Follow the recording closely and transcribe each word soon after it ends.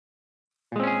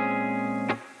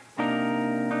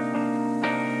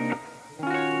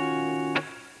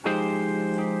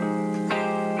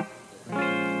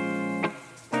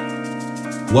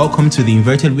Welcome to the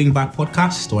Inverted Wingback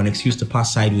podcast, or an excuse to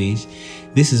pass sideways.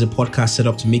 This is a podcast set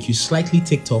up to make you slightly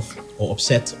ticked off or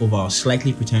upset over our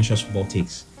slightly pretentious football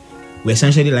takes. We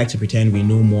essentially like to pretend we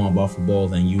know more about football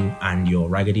than you and your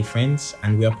raggedy friends,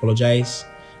 and we apologize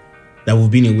that we've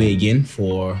been away again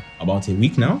for about a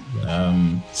week now.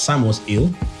 Sam was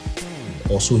ill,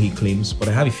 or so he claims, but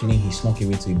I have a feeling he snuck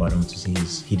away to Ibadan to see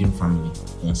his hidden family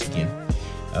once again.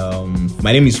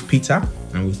 My name is Peter,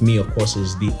 and with me, of course,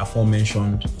 is the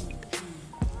aforementioned.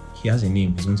 He has a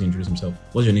name. He's going to introduce himself.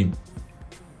 What's your name?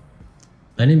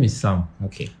 My name is Sam.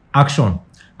 Okay. Action.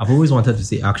 I've always wanted to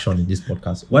say action in this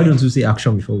podcast. Why don't you say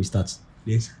action before we start?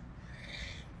 Yes.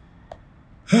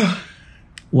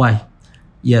 Why?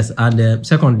 Yes, and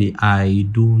secondly, I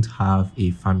don't have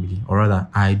a family, or rather,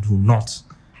 I do not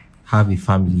have a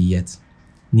family yet.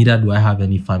 Neither do I have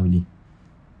any family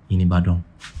in Ibadan.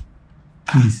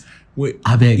 Please. Wait,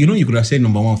 I beg. You know you could have said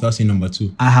number one without saying number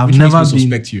two. I have I've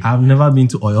never been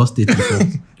to Oyo State before.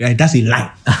 Right, that's a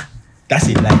lie. That's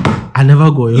a lie. I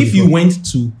never go Oyo. If you went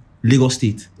to Lagos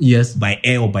State, yes, by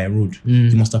air or by road,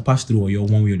 you must have passed through Oyo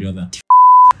one way or the other.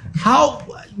 How?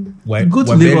 We're go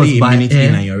to Lagos by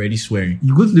air, and you're already swearing.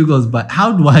 You go to Lagos, but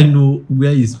how do I know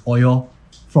where is Oyo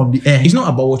from the air? It's not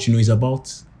about what you know, it's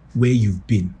about where you've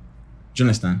been. Do you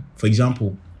understand? For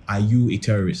example, are you a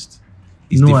terrorist?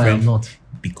 It's no, different. I am not.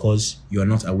 Because you are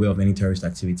not aware of any terrorist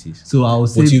activities. So I will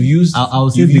say, but you've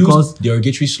because used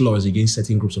derogatory slurs against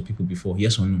certain groups of people before.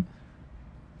 Yes or no?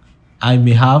 I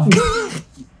may have.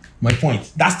 My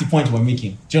point. That's the point we're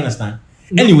making. Do you understand?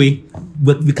 No. Anyway,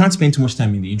 but we can't spend too much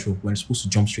time in the intro. We're supposed to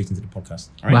jump straight into the podcast.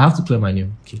 All right? But I have to clear my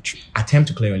name. Okay. Attempt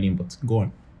to clear your name, but go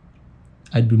on.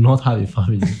 I do not have a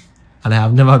family, and I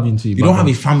have never been to Ibadan. You don't have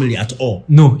a family at all?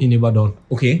 No, in Ibadan.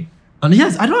 Okay. And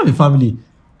yes, I don't have a family.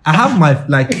 I have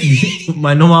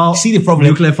my normal see the problem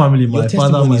nuclear family. My your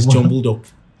father, my is mom. jumbled up.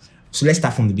 So let's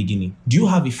start from the beginning. Do you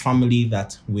have a family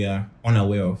that we are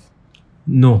unaware of?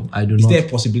 No, I do not. Is there a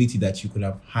possibility that you could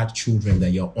have had children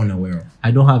that you're unaware of? I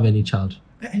don't have any child.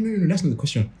 No, that's not the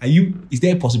question. Is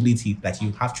there a possibility that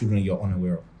you have children you're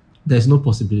unaware of? There's no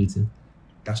possibility.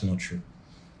 That's not true.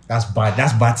 That's bad.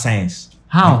 That's bad science.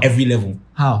 How? On every level.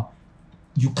 How?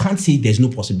 You can't say there's no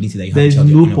possibility that you there's have a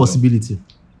child. There's no possibility.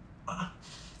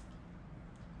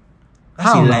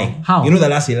 That's a lie. How? You know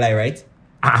that's a lie, right?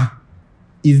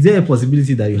 Is there a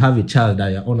possibility that you have a child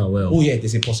that you're unaware of? Oh yeah,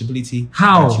 there's a possibility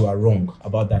How? that you are wrong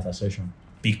about that assertion.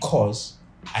 Because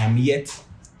I am yet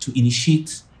to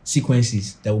initiate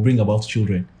sequences that will bring about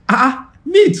children.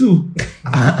 Me too.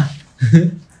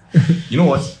 You know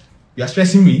what? You are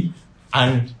stressing me.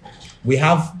 And we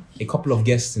have a couple of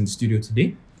guests in the studio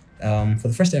today. For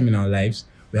the first time in our lives,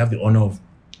 we have the honor of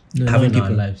having people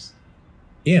in our lives.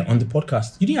 Yeah, on the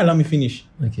podcast. You didn't allow me finish.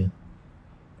 Okay.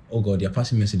 Oh God, they're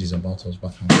passing messages about us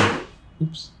back home.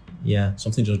 Oops. Yeah.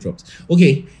 Something just dropped.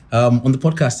 Okay. On the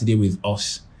podcast today with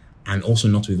us, and also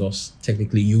not with us,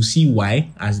 technically, you'll see why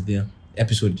as the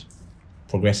episode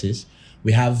progresses.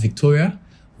 We have Victoria,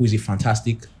 who is a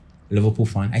fantastic Liverpool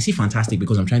fan. I say fantastic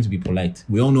because I'm trying to be polite.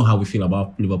 We all know how we feel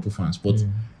about Liverpool fans, but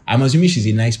I'm assuming she's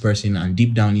a nice person, and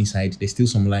deep down inside, there's still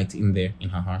some light in there in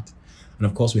her heart. And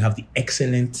of course, we have the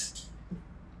excellent...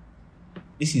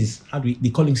 This is, they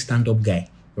call him stand-up guy,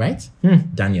 right?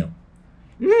 Daniel.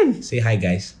 Say hi,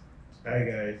 guys. Hi,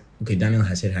 guys. Okay, Daniel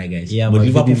has said hi, guys. Yeah, but my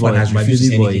Liverpool fan boy, has my refused to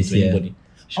say boy anything is to here. anybody.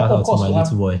 Shout out to my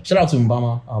little boy. Shout out to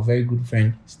Mbama, our very good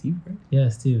friend, Steve, right? Yeah,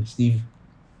 Steve. Steve.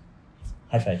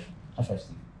 High five. High five,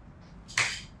 Steve.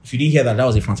 If you didn't hear that, that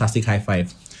was a fantastic high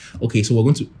five. Okay, so we're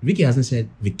going to... Victoria hasn't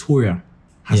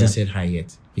said hi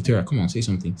yet. Victoria, come on, say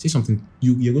something. Say something.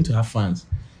 You're going to have fans.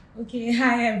 Okay,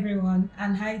 hi everyone,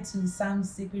 and hi to Sam's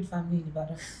secret family in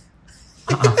Ibadan.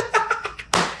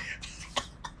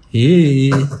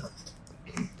 Hey.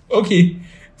 Okay,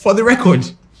 for the record,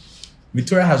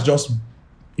 Victoria has just...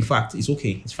 In fact, it's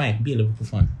okay. It's fine. Be a Liverpool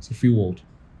fan. It's a free world.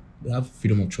 We have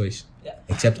freedom of choice. Yeah.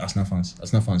 Except Arsenal fans.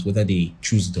 Arsenal fans, whether they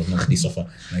choose it or not, they suffer.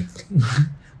 Like,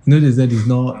 they said it's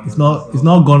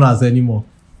not gunners anymore.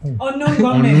 Unknown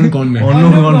gunmen. Unknown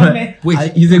gunmen.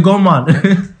 Wait, he's a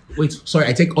gunman. Wait, sorry,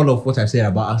 I take all of what I've said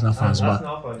about Arsenal fans back.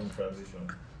 Arsenal fan in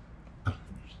transition.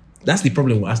 That's the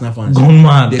problem with Arsenal fans.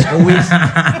 Gunman. There's always...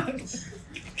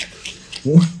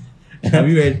 Have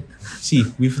you read? See,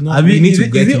 we've not... we need to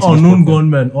get into unknown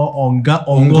gunmen or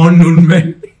unknown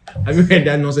men? Have you heard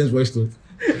that nonsense voice note?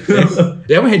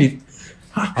 You haven't heard it?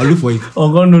 I'll look for it.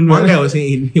 Unknown One men. guy was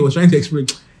saying, he was trying to explain.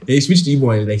 He switched to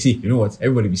Igbo and like, see, you know what?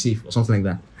 Everybody be safe or something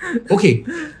like that. Okay,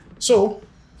 so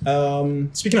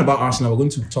speaking about Arsenal, we're going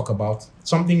to talk about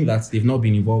something that they've not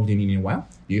been involved in a while,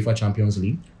 the UEFA Champions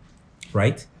League,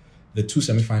 right? The two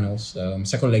semi-finals,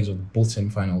 second legs of both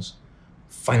semi-finals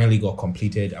finally got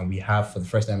completed, and we have for the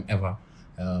first time ever,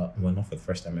 not for the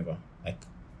first time ever, like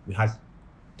we had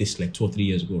this like 2 or 3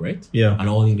 years ago, right? Yeah. An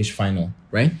all English final,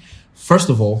 right? First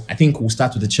of all, I think we'll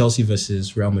start with the Chelsea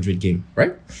versus Real Madrid game,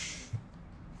 right?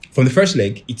 From the first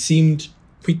leg, it seemed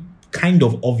kind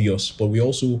of obvious, but we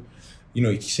also,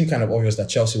 it seemed kind of obvious that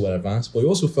Chelsea will advance, but we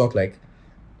also felt like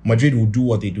Madrid will do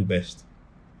what they do best: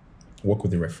 work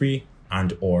with the referee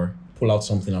and or pull out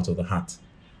something out of the hat.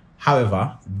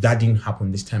 However, that didn't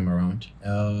happen this time around.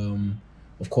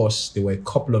 Of course, there were a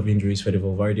couple of injuries. Fede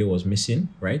Valverde was missing,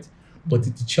 right? But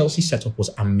the Chelsea setup was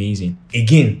amazing.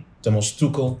 Again, Thomas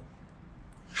Tuchel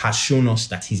has shown us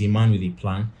that he's a man with a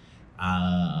plan.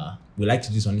 We like to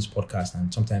do this on this podcast,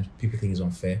 and sometimes people think it's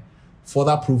unfair.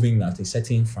 Further proving that a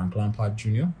certain Frank Lampard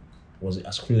Jr. was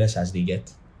as clueless as they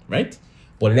get, right?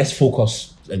 But let's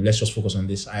just focus on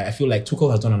this. I feel like Tuchel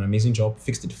has done an amazing job,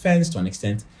 fixed the defense to an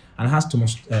extent, and has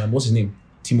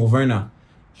Timo Werner.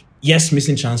 Yes,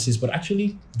 missing chances, but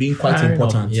actually being quite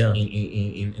important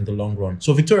in the long run.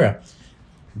 So, Victoria,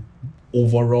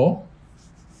 overall,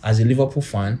 as a Liverpool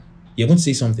fan, you're going to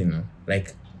say something now.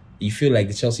 Like, you feel like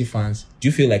the Chelsea fans, do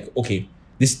you feel like, okay,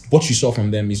 this what you saw from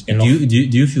them is enough? Do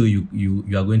you feel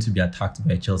you are going to be attacked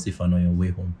by a Chelsea fan on your way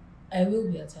home? I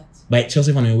will be attacked. By a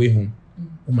Chelsea fan on your way home?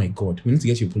 Oh my God, we need to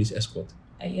get you a police escort.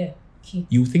 Yeah, key.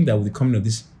 You think that with the coming of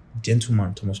this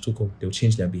gentleman, Thomas Tuchel, they'll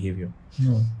change their behavior?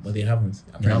 No. But they haven't,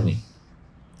 apparently.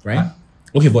 Right?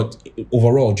 Okay, but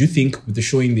overall, do you think with the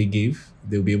showing they gave,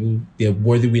 they're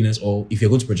worthy winners, or if you're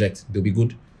going to project, they'll be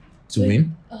good to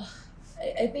win?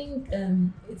 I think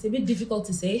it's a bit difficult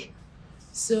to say.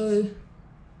 So,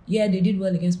 yeah, they did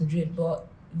well against Madrid, but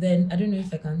then I don't know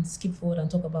if I can skip forward and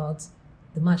talk about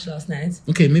the match last night.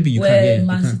 Okay, maybe you where can.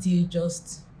 Man City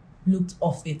just looked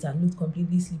off it and looked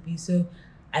completely sleepy. So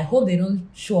I hope they don't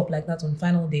show up like that on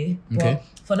final day. Okay.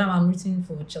 But for now, I'm rooting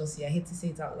for Chelsea. I hate to say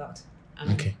it out loud.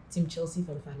 I'm Okay. Team Chelsea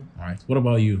for the final. All right. What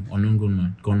about you,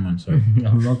 unknown gunman? Sorry.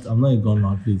 I'm not a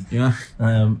gunman, please. Yeah.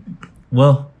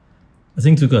 Well, I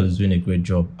think Tuchel is doing a great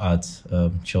job at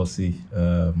Chelsea.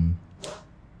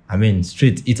 I mean,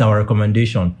 straight, it's our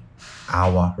recommendation.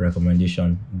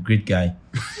 Great guy.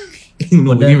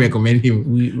 No, we didn't recommend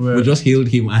him. We just hailed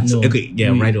him as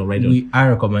right on. I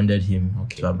recommended him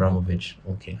to Abramovich.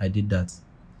 Okay. I did that.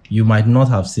 You might not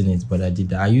have seen it, but I did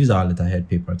that. I used our letterhead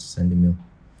paper to send the mail.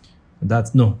 To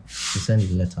send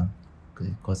the letter.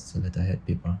 Because it's a letterhead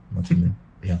paper, not a mail.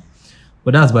 Yeah.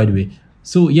 But that's by the way.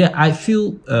 So yeah, I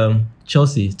feel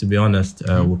Chelsea, to be honest,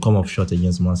 will come up short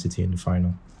against Man City in the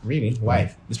final. Really?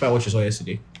 Why? Despite what you saw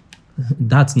yesterday.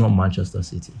 That's not Manchester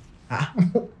City.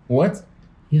 What?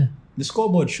 Yeah. The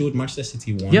scoreboard showed Manchester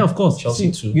City 1. Yeah, of course.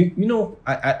 Chelsea 2.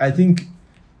 I think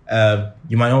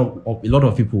you might not. A lot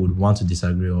of people would want to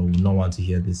disagree or would not want to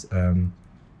hear this.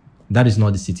 That is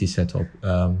not the City setup.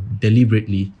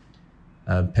 Deliberately,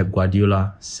 Pep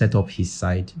Guardiola set up his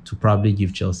side to probably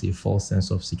give Chelsea a false sense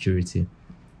of security.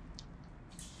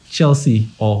 Chelsea,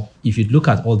 or if you look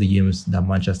at all the games that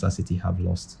Manchester City have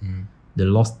lost, they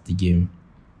lost the game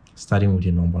starting with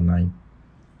the number 9.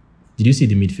 Did you see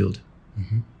the midfield?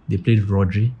 Mm-hmm. They played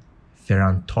Rodri,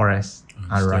 Ferran Torres,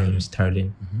 and Raheem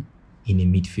Sterling in a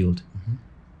midfield.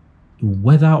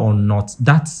 Whether or not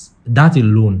that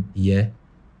alone,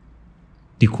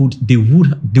 they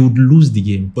would lose the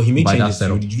game. But he made changes.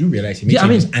 Did you realize he made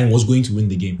changes and was going to win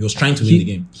the game? He was trying to win the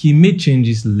game. He made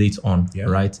changes late on,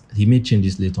 right? He made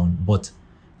changes late on. But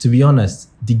to be honest,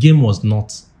 the game was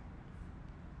not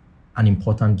an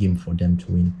important game for them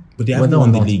to win. But they haven't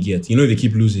won the league yet. They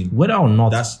keep losing. Whether or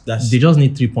not, they just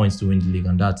need 3 points to win the league,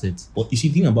 and that's it. But you see,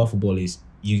 the thing about football is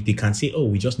they can say, "Oh,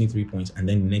 we just need 3 points," and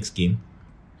then the next game.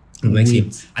 And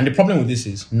the problem with this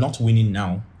is not winning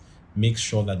now makes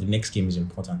sure that the next game is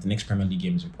important. The next Premier League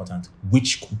game is important,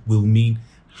 which will mean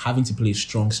having to play a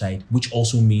strong side, which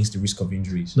also means the risk of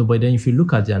injuries. No, but then if you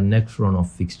look at their next run of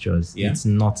fixtures,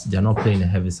 they're not playing a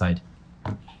heavy side.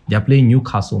 They're playing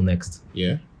Newcastle next.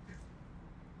 Yeah.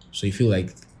 So you feel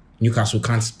like Newcastle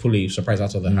can't pull a surprise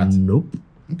out of the hat? Nope.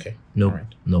 Okay. Nope. Right.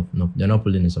 No. They're not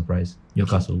pulling a surprise.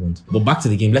 Newcastle won't. But back to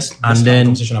the game. Let's have a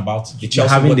conversation about the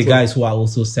Chelsea. Having the guys who are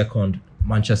also second,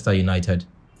 Manchester United.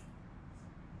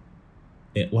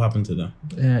 Yeah, what happened to that?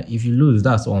 If you lose,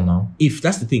 that's all now. If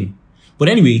that's the thing. But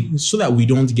anyway, so that we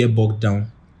don't get bogged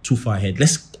down too far ahead,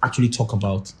 let's actually talk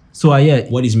about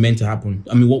what is meant to happen.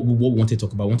 I mean, what we wanted to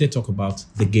talk about. We wanted to talk about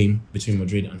the game between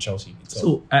Madrid and Chelsea itself.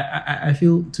 So I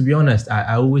feel, to be honest,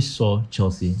 I always saw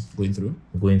Chelsea going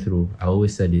through. I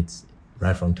always said it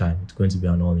right from time. It's going to be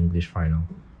an all-English final,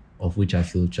 of which I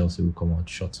feel Chelsea will come out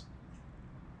short.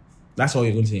 That's all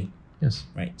you're going to say? Yes.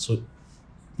 Right. So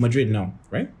Madrid now,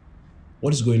 right?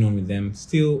 what is going on with them?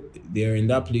 Still, they're in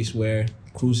that place where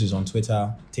Cruz is on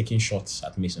Twitter taking shots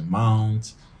at Mason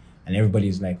Mount, and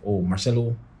everybody's like, "Oh,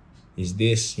 Marcelo is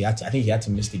this?" I think he had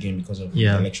to miss the game because of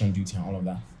election duty and all of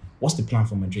that. What's the plan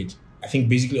for Madrid? I think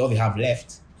basically all they have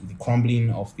left is the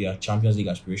crumbling of their Champions League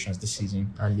aspirations this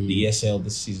season, And the ESL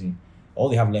this season. All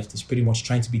they have left is pretty much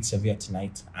trying to beat Sevilla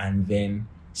tonight, and then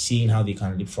seeing how they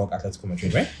can leapfrog Atletico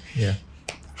Madrid. Right? Yeah.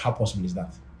 How possible is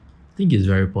that? I think it's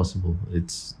very possible.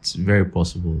 It's very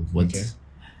possible. But Okay.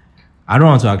 I don't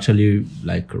want to actually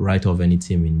like write off any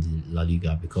team in the La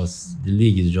Liga because the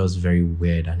league is just very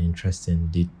weird and interesting.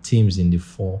 The teams in the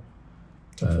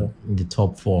in the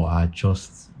top four are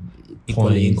just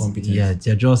Equally incompetent. Yeah,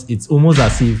 they're just. It's almost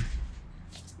as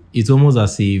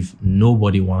if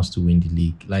nobody wants to win the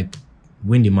league. Like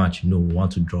win the match, no, we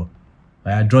want to draw.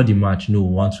 Like, draw the match, no,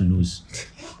 we want to lose.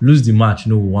 Lose the match,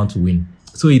 no, we want to win.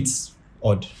 So it's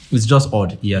Odd. It's just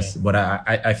odd, yes. But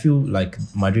I feel like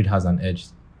Madrid has an edge.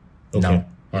 Okay. Now.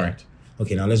 All right.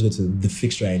 Okay, now let's go to the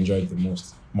fixture I enjoyed the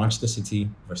most. Manchester City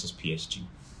versus PSG.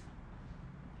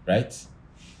 Right?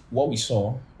 What we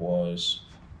saw was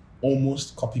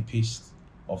almost copy-paste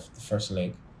of the first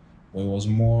leg, where it was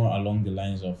more along the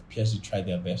lines of PSG tried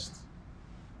their best.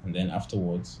 And then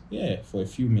afterwards, for a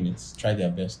few minutes, tried their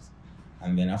best.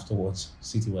 And then afterwards,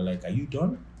 City were like, "Are you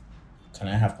done? Can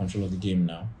I have control of the game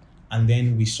now?" And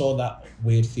then we saw that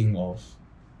weird thing of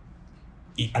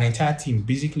an entire team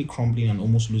basically crumbling and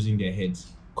almost losing their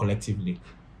heads collectively.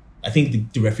 I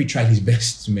think the referee tried his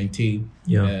best to maintain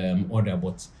order,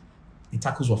 but the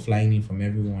tackles were flying in from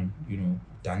everyone. You know,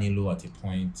 Danilo at a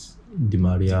point, Di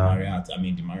Maria.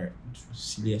 Di Maria,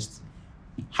 silliest.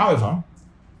 However,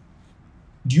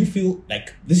 do you feel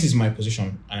like this is my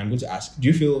position, and I'm going to ask? Do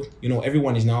you feel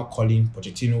everyone is now calling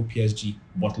Pochettino, PSG,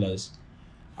 butlers,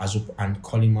 and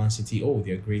calling Man City, oh,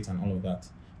 they're great and all of that,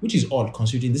 which is odd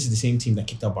considering this is the same team that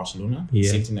kicked out Barcelona, the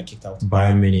same team that kicked out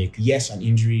Bayern Munich. Yes, an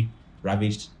injury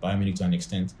ravaged Bayern Munich to an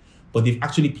extent, but they've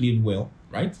actually played well,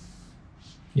 right?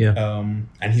 Yeah.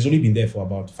 And he's only been there for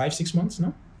about 5-6 months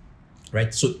now,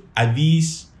 right? So are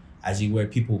these, as it were,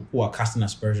 people who are casting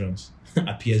aspersions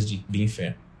at PSG being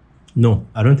fair? No,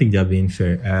 I don't think they're being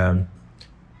fair.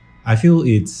 I feel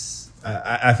it's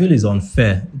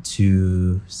unfair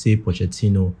to say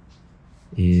Pochettino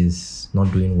is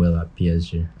not doing well at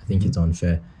PSG. I think it's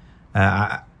unfair.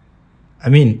 I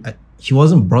mean, he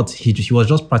wasn't brought. He was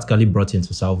just practically brought in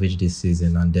to salvage this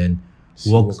season, and then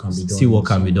see what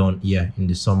can be done. Yeah, in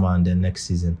the summer and then next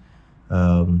season.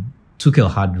 Tuchel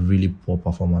had really poor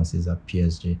performances at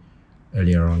PSG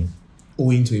earlier on,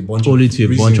 owing to a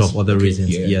bunch of other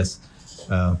reasons. Yeah. Yes.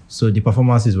 So the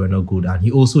performances were not good, and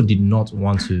he also did not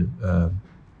want to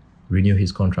renew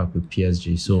his contract with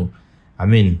PSG. So, I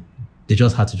mean, they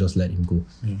just had to just let him go.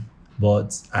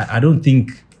 But I don't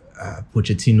think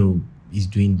Pochettino is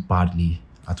doing badly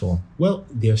at all. Well,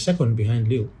 they're second behind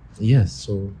Lille. Yes.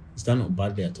 So is that not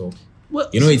badly at all? Well,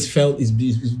 it's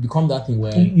become that thing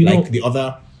where the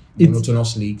other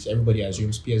monotonous leagues, everybody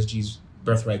assumes PSG's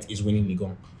birthright is winning Ligue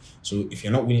 1. So if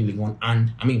you're not winning Ligue 1,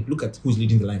 and I mean, look at who's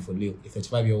leading the line for Lille, a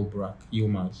 35-year-old Burak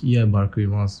Yilmaz. Yeah, Burak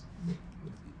Yilmaz.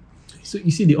 So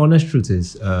you see, the honest truth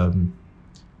is, I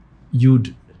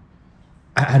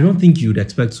don't think you'd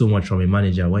expect so much from a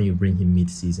manager when you bring him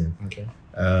mid-season. Okay.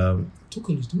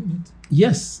 Tuchel is doing it.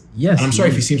 Yes. And I'm sorry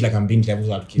if it seems like I'm being devil's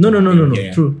advocate. No.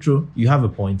 Yeah. True. You have a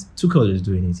point. Tuchel is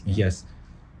doing it. Yes.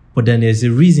 But then there's a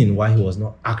reason why he was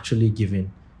not actually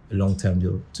given a long-term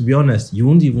deal. To be honest, you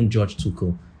won't even judge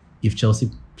Tuchel if Chelsea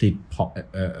played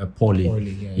poorly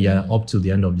up to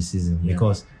the end of the season,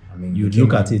 because you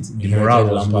look at it, the morale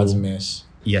was low. Mess.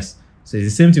 Yes. So it's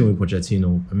the same thing with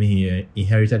Pochettino. I mean, he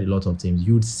inherited a lot of teams.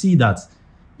 You'd see that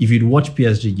if you'd watch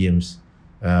PSG games.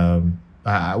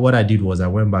 What I did was I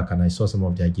went back and I saw some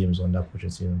of their games under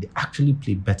Pochettino. They actually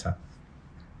played better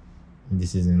in the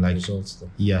season. Like results, though.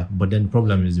 Yeah, but then the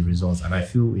problem is the results, and I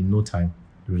feel in no time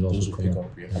the results will pick up.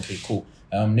 Yeah. Okay, cool.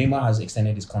 Neymar has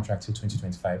extended his contract till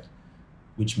 2025,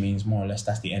 which means more or less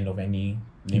that's the end of any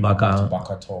Neymar to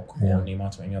Barca talk or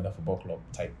Neymar to any other football club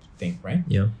type thing, right?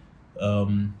 Yeah.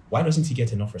 Why doesn't he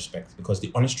get enough respect? Because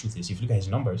the honest truth is, if you look at his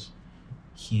numbers,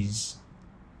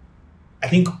 I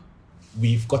think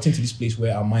we've gotten to this place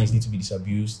where our minds need to be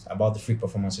disabused about the freak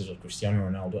performances of Cristiano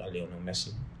Ronaldo and Lionel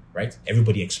Messi, right?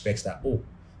 Everybody expects that,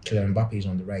 Kylian Mbappe is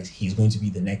on the rise. He's going to be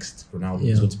the next Ronaldo.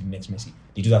 He's going to be the next Messi.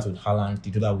 They do that with Haaland. They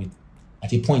do that with,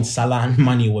 at a point, Salah and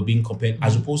Mane were being compared,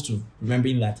 as opposed to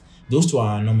remembering that those two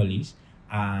are anomalies,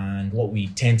 and what we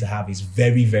tend to have is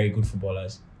very, very good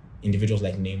footballers, individuals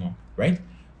like Neymar, right?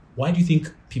 Why do you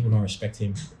think people don't respect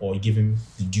him or give him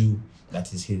the due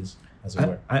that is his? as it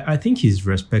were. I think he's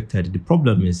respected. The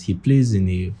problem is he plays in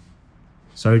a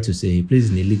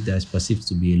league that is perceived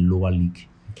to be a lower league.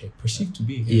 Okay, perceived to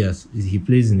be. Yes, he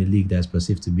plays in a league that is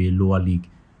perceived to be a lower league.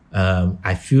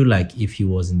 I feel like if he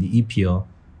was in the EPL,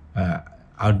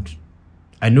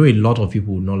 I know a lot of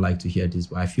people would not like to hear this,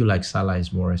 but I feel like Salah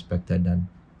is more respected than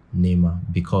Neymar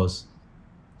because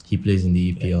he plays in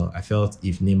the EPL. I felt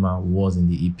if Neymar was in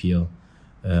the EPL,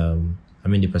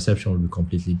 the perception would be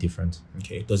completely different.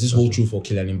 Okay. Does this hold true for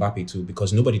Kylian Mbappe too?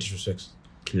 Because nobody disrespects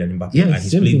Kylian Mbappe. Yeah, and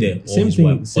he's played there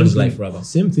all his life, rather.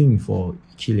 Same thing for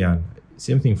Kylian.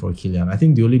 I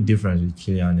think the only difference with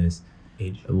Kylian is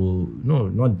Age. No,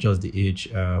 not just the age,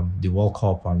 the World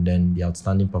Cup and then the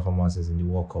outstanding performances in the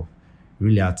World Cup.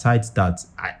 Really, aside that,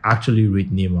 I actually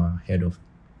rate Neymar ahead of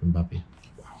Mbappe.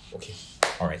 Wow. Okay.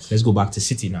 All right. Let's go back to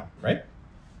City now, right?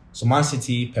 So Man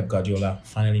City, Pep Guardiola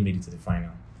finally made it to the final.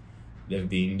 There have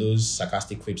been those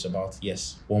sarcastic quips about,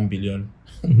 yes, 1 billion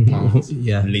pounds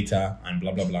later and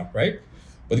blah, blah, blah, right?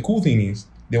 But the cool thing is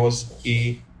there was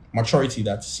a maturity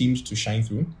that seems to shine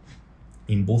through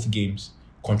in both games.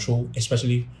 Control,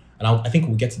 especially, and I think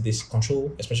we'll get to this,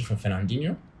 control, especially from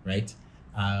Fernandinho, right?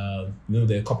 There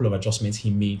are a couple of adjustments he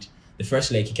made. The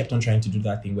first leg, he kept on trying to do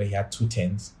that thing where he had 2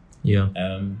 10s. Yeah.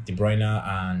 De Bruyne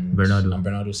and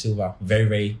Bernardo Silva, very,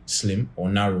 very slim or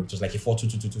narrow, just like a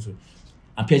 4-2-2-2-2.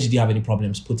 And PSG didn't have any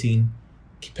problems putting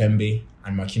Kipembe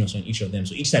and Marquinhos on each of them.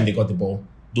 So each time they got the ball,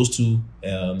 those 2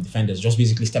 defenders just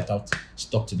basically stepped out,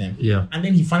 stuck to them. Yeah. And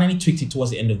then he finally tweaked it towards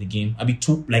the end of the game. I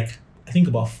think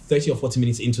about 30 or 40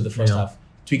 minutes into the first half,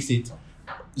 tweaks it.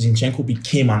 Zinchenko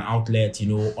became an outlet,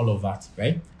 all of that,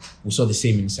 right? We saw the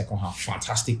same in the second half.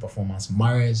 Fantastic performance.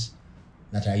 Mahrez,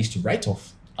 that I used to write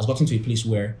off, has gotten to a place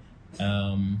where,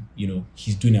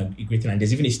 he's doing a great thing. And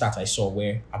there's even a stat I saw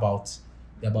where about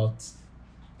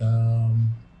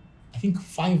I think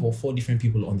 5 or 4 different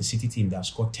people on the City team that have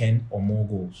scored 10 or more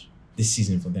goals this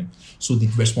season for them. So the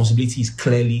responsibility is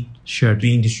clearly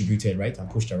being distributed, right, and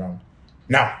pushed around.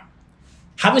 Now,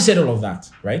 having said all of that,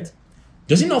 right,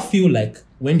 does it not feel like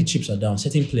when the chips are down,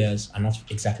 certain players are not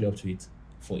exactly up to it?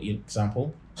 For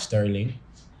example, Sterling,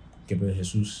 Gabriel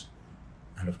Jesus,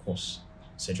 and of course,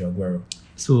 Sergio Aguero.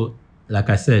 So, like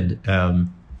I said,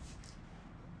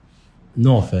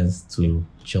 no offense to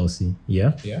Chelsea,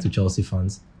 to Chelsea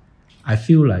fans. I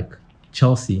feel like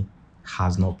Chelsea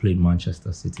has not played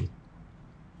Manchester City.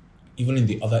 Even in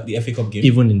the FA Cup game?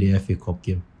 Even in the FA Cup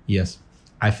game, yes.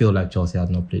 I feel like Chelsea has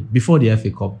not played. Before the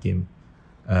FA Cup game,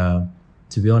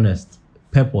 to be honest,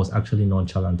 Pep was actually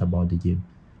nonchalant about the game.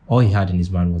 All he had in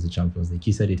his mind was the Champions League.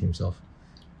 He said it himself.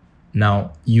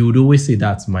 Now, you would always say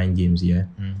that's mind games,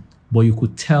 but you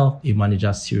could tell a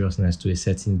manager's seriousness to a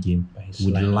certain game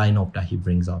with the lineup that he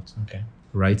brings out. Okay.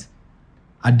 Right?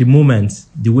 At the moment,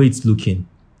 the way it's looking,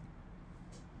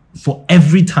 for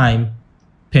every time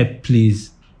Pep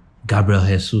plays Gabriel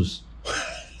Jesus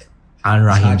and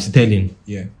Raheem Sterling,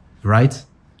 right?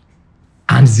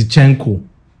 And Zinchenko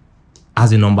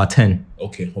as a number 10.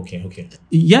 Okay.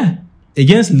 Yeah.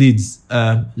 Against Leeds,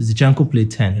 Zinchenko played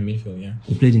 10. In the midfield,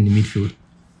 He played in the midfield.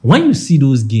 When you see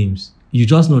those games, you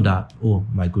just know that, oh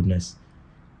my goodness,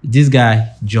 this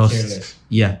guy just,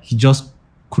 he just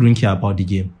couldn't care about the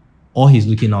game. All he's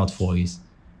looking out for is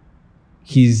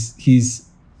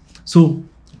so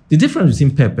the difference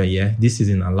between Pep, this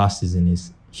season and last season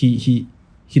is he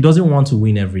doesn't want to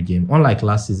win every game. Unlike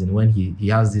last season when he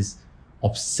has this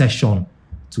obsession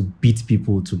to beat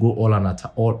people, to go all on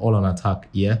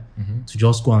attack, to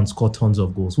just go and score tons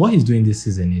of goals. What he's doing this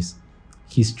season is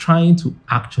he's trying to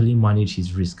actually manage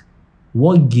his risk.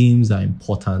 What games are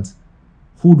important?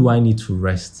 Who do I need to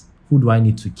rest? Who do I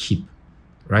need to keep?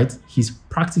 Right? He's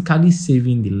practically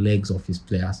saving the legs of his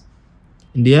players.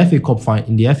 In the FA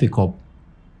Cup,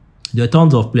 there are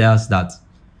tons of players that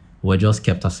were just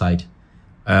kept aside.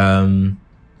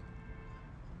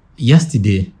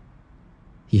 Yesterday,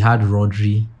 he had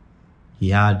Rodri,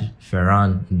 he had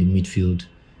Ferran in the midfield,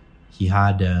 he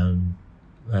had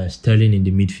Sterling in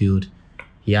the midfield,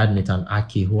 he had Nathan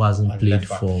Ake, who hasn't played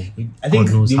for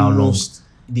God knows how long.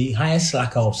 The highest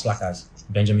slacker of slackers,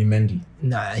 Benjamin Mendy.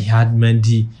 Nah, he had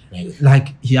Mendy.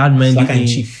 He had Mendy. Slacker in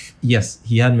chief. Yes,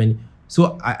 he had Mendy.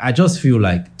 So I just feel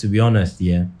like, to be honest,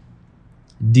 the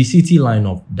City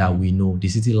lineup that we know, the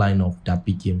City lineup that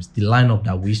big games, the lineup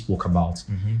that we spoke about,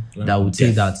 that would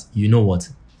say that, you know what,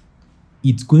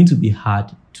 it's going to be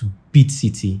hard to beat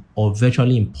City or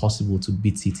virtually impossible to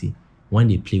beat City when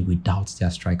they play without their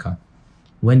striker.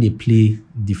 When they play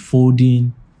the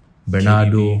Foden,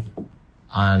 Bernardo,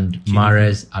 and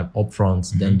Mahrez up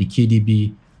front, then the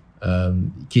KDB,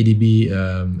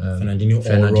 Fernandinho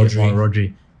or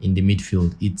Rodri. in the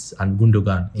midfield. And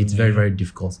Gundogan. It's very, very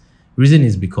difficult. Reason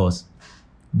is because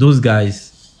those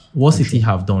guys, what City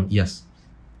have done, yes,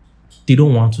 they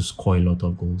don't want to score a lot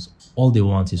of goals. All they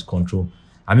want is control.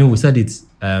 I mean, we said it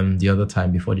the other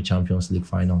time before the Champions League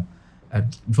final,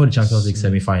 before the Champions League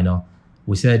semi-final.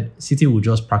 We said City will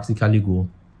just practically go,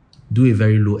 do a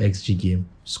very low XG game,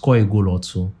 score a goal or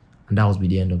two, and that will be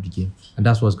the end of the game. And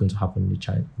that's what's going to happen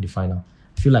in the final.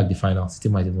 I feel like the final, City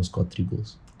might even score 3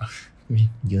 goals.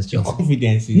 Against Your Chelsea.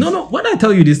 confidence is... No. When I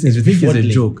tell you these things, you think it's a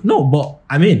befuddling. joke. No, but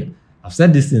I mean, I've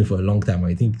said this thing for a long time.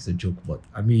 I think it's a joke, but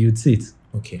I mean, you'd say it.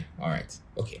 Okay, all right.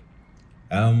 Okay.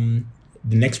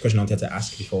 The next question I wanted to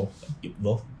ask before,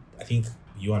 well, I think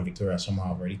you and Victoria somehow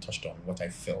have already touched on what I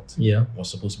felt Yeah. was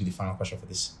supposed to be the final question for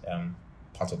this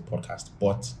part of the podcast.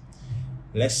 But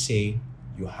let's say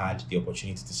you had the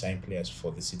opportunity to sign players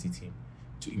for the City team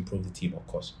to improve the team, of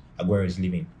course. Aguero is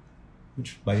leaving.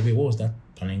 Which, by the way, what was that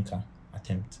Panenka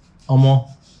attempt? Omo,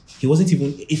 He wasn't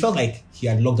even... It felt like he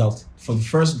had logged out for the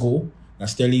first goal that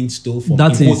Sterling stole from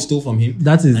That is- stole from him.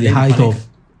 that is And the then height Panenka- of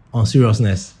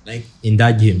unseriousness Like, in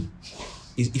that game.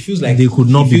 it feels like They could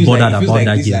not it be feels bothered it feels about like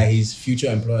that these game. are his future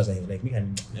employers. Like, let me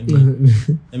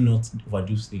not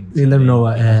overdo things. Let me know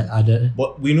what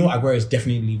But we know Aguero is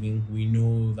definitely leaving. We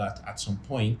know that at some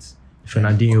point,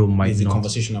 Fernandinho might there's a not.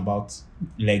 conversation about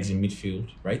legs in midfield,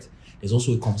 right? There's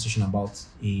also a conversation about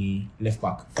a left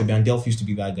back. Fabian Delph used to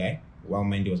be that guy while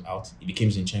Mendy was out. It became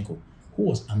Zinchenko, who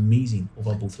was amazing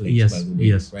over both legs. Yes, by the way,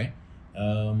 yes. right?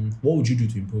 What would you do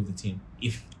to improve the team?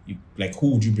 If you like,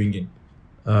 who would you bring in?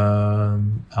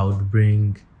 I would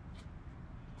bring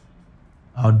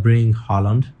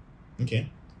Haaland Okay.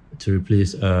 to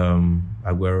replace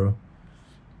Aguero.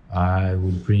 I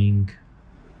would bring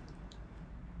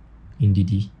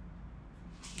Ndidi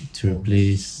to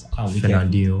replace Can't be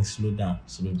Fernandinho. careful. Slow down.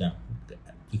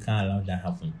 You can't allow that to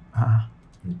happen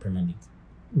in the Premier League.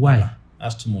 Why?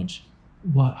 That's too much.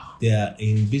 Wow. They are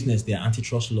in business. They are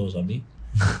antitrust laws, are they?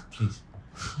 Please,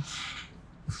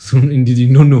 So Ndidi,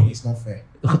 no. it's not fair.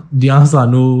 The answer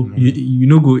no. You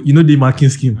know go. You know the marking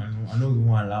scheme. I know we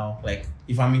won't allow. Like,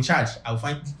 if I'm in charge, I'll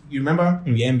find. You remember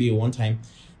in the NBA one time,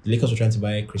 the Lakers were trying to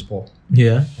buy Chris Paul,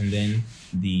 Yeah. and then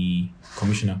the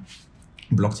commissioner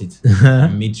blocked it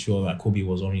and made sure that Kobe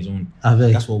was on his own.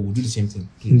 Avec. That's what we'll do the same thing.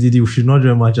 Please. Ndidi, we should not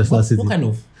join Manchester City. What kind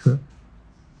of?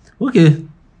 Okay.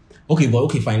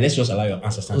 Okay, fine. Let's just allow your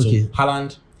answer stand. Okay. So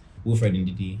Haaland, Wilfred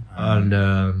Ndidi,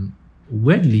 And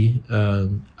weirdly,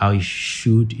 I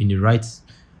should in the right.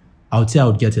 I would say I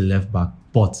would get a left back,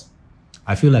 but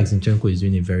I feel like Zinchenko is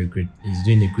doing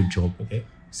a good job. okay.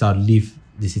 So I'd leave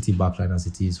the City backline as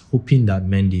it is, hoping that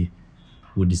Mendy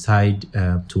would decide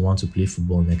to want to play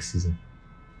football next season.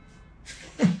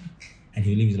 And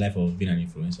he'll live his life of being an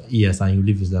influencer. Yes, and you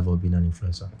live his level of being an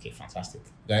influencer. Okay, fantastic.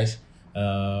 Guys,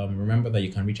 remember that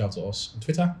you can reach out to us on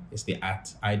Twitter. It's the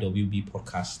 @IWB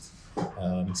Podcast.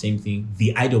 Same thing,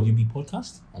 the IWB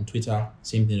Podcast on Twitter.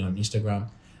 Same thing on Instagram.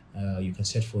 You can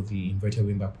search for the Inverted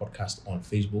Wingback Podcast on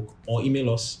Facebook or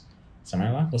email us.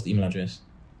 Samara, what's the email address?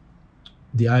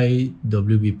 The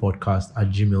IWB podcast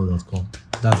 @gmail.com.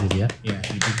 That's it, yeah? Yeah,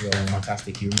 you did well.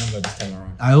 Fantastic. You remember this time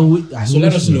around. I So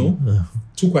let always us know. Yeah.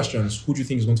 2 questions. Who do you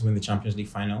think is going to win the Champions League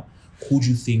final? Who do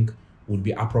you think would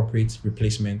be appropriate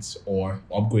replacements or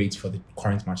upgrades for the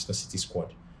current Manchester City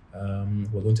squad?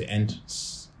 We're going to end.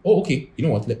 Okay. You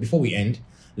know what? Before we end,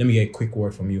 let me get a quick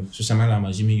word from you. So, Samuel, I'm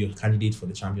assuming you're a candidate for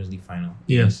the Champions League final.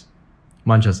 Yes.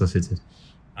 Manchester City.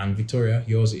 And Victoria,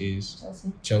 yours is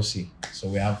Chelsea. So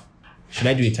we have. Should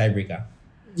I do a tiebreaker?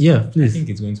 Yeah, I please. think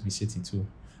it's going to be City too.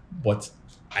 But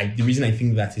the reason I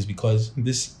think that is because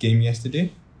this game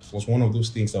yesterday was one of those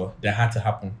things that had to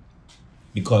happen.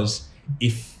 Because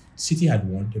if City had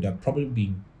won, they would have probably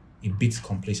been a bit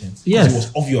complacent. Because Yes. it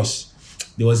was obvious.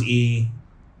 There was a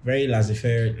very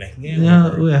laissez-faire, like,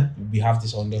 Yeah. we have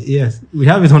this under. Yes, we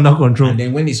have it under control. And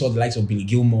then when they saw the likes of Billy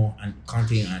Gilmore and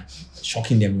Kante and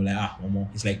shocking them, we were like, one more.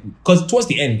 It's like, because towards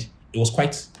the end, it was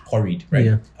quite hurried, right?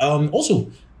 Yeah.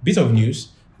 Also, bit of news,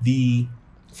 the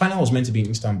final was meant to be in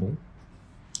Istanbul.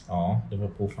 Oh,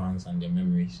 Liverpool fans and their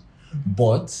memories.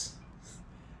 But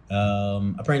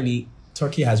apparently,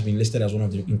 Turkey has been listed as one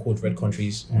of the, in quote, red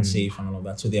countries, unsafe and all of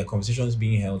that. So there are conversations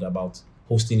being held about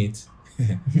hosting it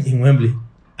in Wembley.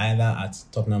 either at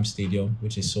Tottenham Stadium,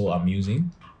 which is so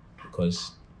amusing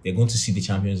because they're going to see the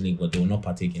Champions League, but they will not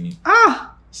partake in it.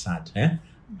 Sad, eh?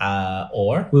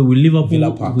 Or Wait,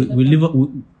 Villa Park.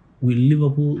 Will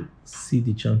Liverpool see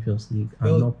the Champions League and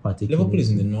Well, not partake? Liverpool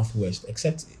is in the northwest,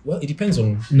 except it depends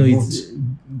on No, route. it's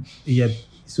yeah.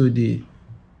 So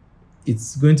it's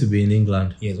it's going to be in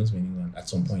England Yeah, it's going to be in England at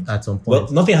some point. at some point.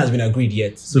 Well, nothing has been agreed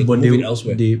yet. so, They but can move it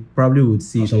elsewhere. they probably would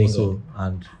see it Outside also England.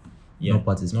 and Yeah, not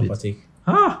participate. Not partake.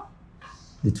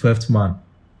 The 12th man.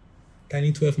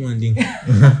 Tiny 12 man ding.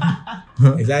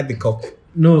 Is that the cup?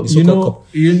 No, The you so-called know, cup.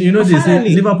 you know they say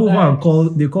Finally. Liverpool fan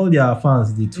call their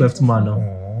fans the 12th man now.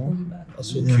 Aww,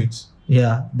 that's so cute.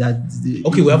 Yeah, that's the,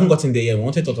 Okay, we haven't gotten there yet. We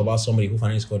want to talk about somebody who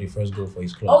finally scored the first goal for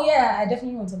his club. Oh yeah, I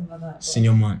definitely want to talk about that. but-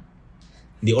 Senior man.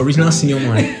 The original senior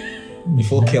man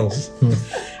before Kells.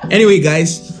 Anyway,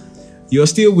 guys, you're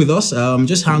still with us.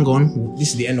 Just hang on. This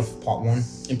is the end of part 1.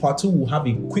 In part 2, we'll have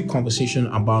a quick conversation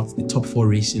about the top 4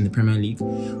 race in the Premier League.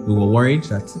 We were worried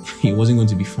that it wasn't going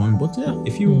to be fun, but yeah,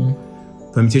 a few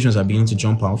permutations are beginning to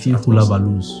jump out. few hula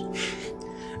balloons.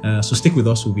 So stick with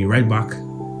us. We'll be right back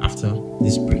after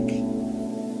this break.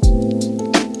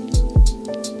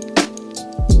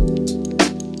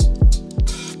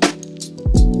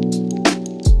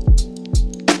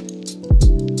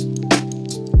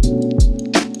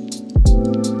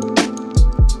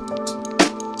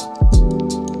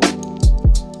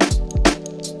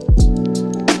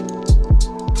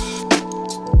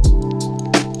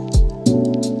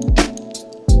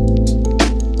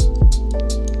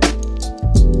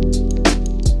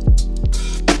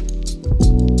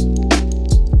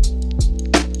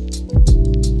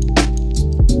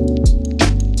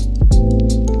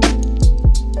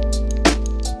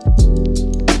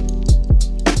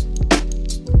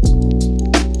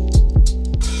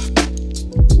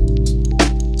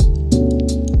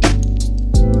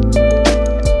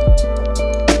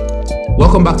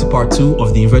 Welcome back to part 2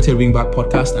 of the Inverted Wingback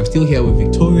podcast. I'm still here with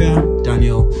Victoria,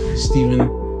 Daniel, Stephen,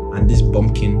 and this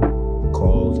bumpkin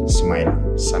called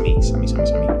Smiler. Sammy.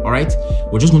 All right,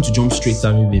 we're just going to jump straight.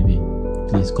 Sammy baby.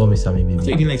 Please call me Sammy So you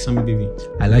baby. didn't like Sammy, baby?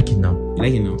 I like it now You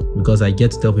like it now? because I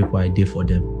get to tell people I did for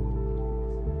them.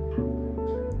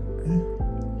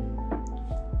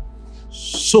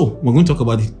 So we're going to talk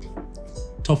about the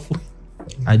top 4.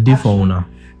 I did for Una.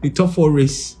 The top 4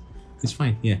 race. It's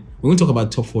fine. Yeah, we're going to talk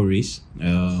about top 4 race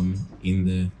in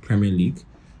the Premier League.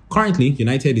 Currently,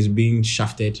 United is being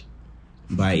shafted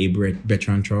by a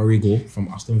Bertrand Traore goal from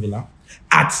Aston Villa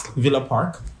at Villa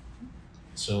Park.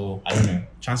 So I don't know.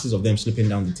 Chances of them slipping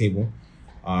down the table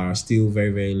are still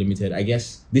very, very limited. I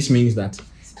guess this means that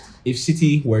if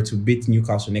City were to beat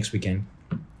Newcastle next weekend,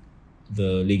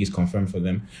 the league is confirmed for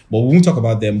them. But we won't talk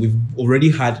about them. We've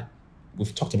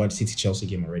talked about the City Chelsea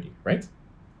game already, right?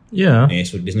 Yeah. Yeah,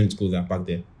 so there's no need to go that back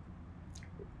there.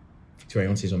 Victoria, you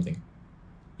want to say something?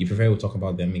 You prefer we'll talk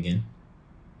about them again?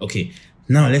 Okay,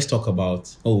 now let's talk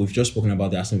about... we've just spoken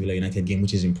about the Aston Villa United game,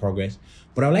 which is in progress.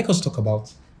 But I'd like us to talk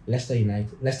about Leicester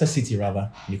City,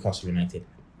 Newcastle United.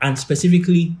 And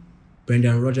specifically,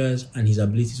 Brendan Rodgers and his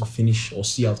ability to finish or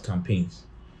see out campaigns.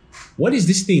 What is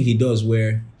this thing he does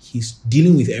where he's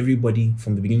dealing with everybody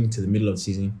from the beginning to the middle of the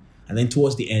season, and then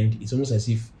towards the end, it's almost as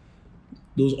if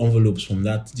those envelopes from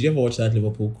that... Did you ever watch that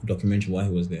Liverpool documentary while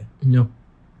he was there? No.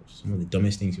 Some of the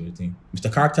dumbest things you would think.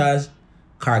 Mr.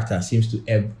 Character seems to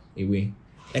ebb away.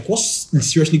 Like, what's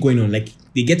seriously going on? Like,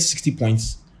 they get 60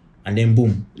 points and then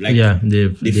boom. Like, Yeah, they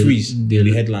freeze.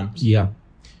 The headlamps. Yeah.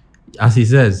 As he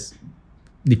says,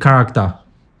 the character.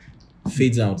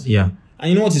 Fades out. Yeah.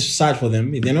 And you know what is sad for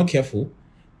them? If they're not careful,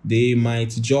 they might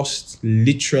just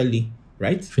literally,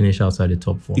 right? Finish outside the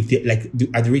top 4. If they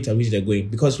at the rate at which they're going.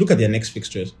 Because look at their next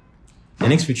fixtures. Their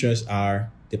next fixtures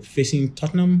are they're facing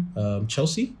Tottenham,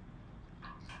 Chelsea,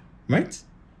 right?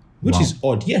 Which Wow. is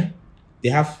odd. Yeah, they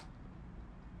have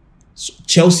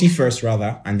Chelsea first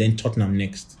rather, and then Tottenham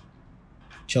next.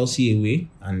 Chelsea away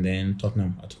and then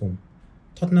Tottenham at home.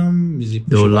 Tottenham is a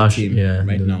They'll pushover lash, team yeah,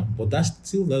 right they'll- now, but that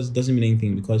still doesn't mean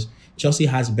anything because Chelsea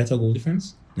has better goal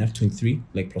difference. They have 23,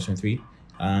 like plus 23,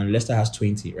 and Leicester has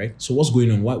 20, right? So what's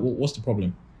going on? What's the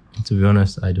problem? To be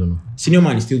honest, I don't know. Senior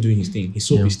man is still doing his thing. His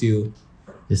soap Yeah. is still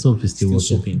The soap is still working.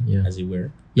 soaping, Yeah. as it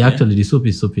were. Yeah, actually, the soap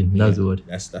is soaping. That's the word.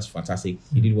 That's fantastic.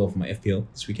 He did well for my FPL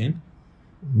this weekend.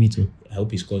 Me too. I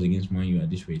hope he scores against Man U at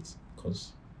this rate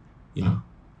because,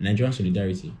 Nigerian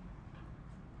solidarity.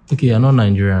 Okay, you're not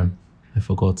Nigerian. I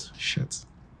forgot. Shit.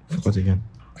 Forgot again.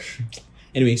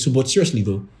 Anyway, but seriously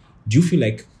though, do you feel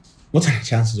like what are the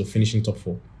chances of finishing top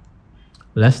 4?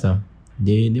 Leicester,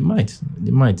 they might.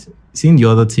 Seeing the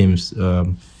other teams, that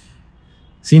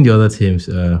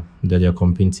they're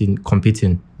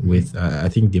competing with, I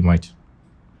think they might.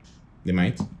 They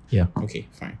might. Yeah. Okay,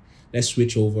 fine. Let's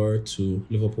switch over to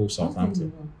Liverpool,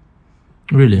 Southampton.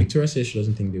 Really? Victoria says she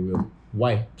doesn't think they will.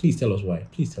 Why? Please tell us why.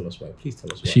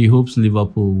 She hopes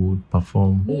Liverpool would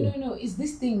perform. No. It's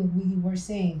this thing we were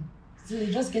saying. So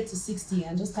they just get to 60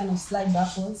 and just kind of slide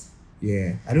backwards.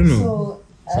 Yeah, I don't know. So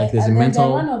It's like there's a and then mental.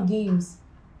 the run of games,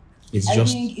 It's I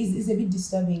just think, is a bit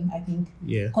disturbing. I think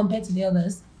yeah. compared to the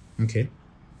others. Okay.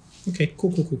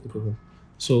 Cool.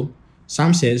 So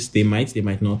Sam says they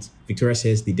might not. Victoria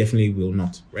says they definitely will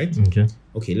not. Right?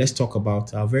 Okay. Let's talk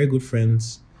about our very good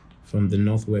friends from the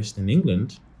northwest in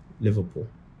England, Liverpool.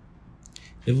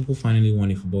 Liverpool finally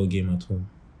won a football game at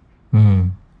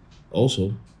home.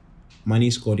 Also,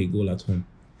 Mane scored a goal at home.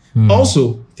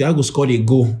 Also, Thiago scored a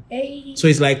goal. Hey. So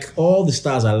it's like all the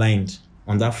stars aligned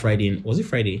on that Friday. Was it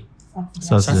Friday?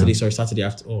 Saturday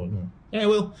after. Oh no. Yeah,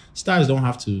 well, stars don't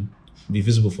have to be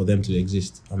visible for them to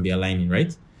exist and be aligning,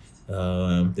 right?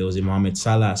 There was a Mohamed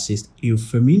Salah assist, a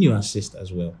Firmino assist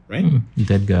as well, right?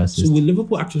 Dead guy assist. So will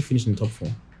Liverpool actually finish in the top 4?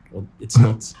 Or it's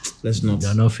not. Let's not.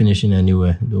 They're not finishing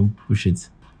anywhere. Don't push it.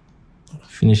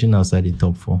 Finishing outside the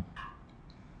top 4.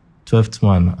 12th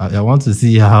man. I want to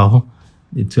see how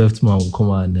the 12th man will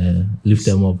come and lift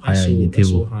them up higher in the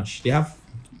table. So harsh. They have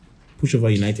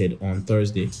Pushover United on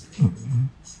Thursday.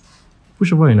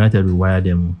 Pushover United will wire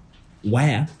them.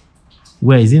 Wire?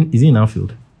 Where is he in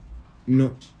Anfield?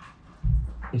 No.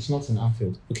 It's not in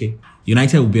Anfield. Okay.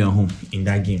 United will be at home in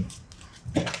that game.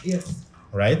 Yes.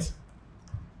 Right?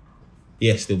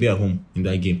 Yes, they'll be at home in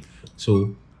that game.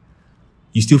 So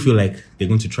you still feel like they're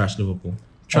going to trash Liverpool?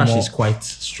 Trash is quite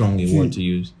strong a word to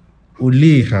use.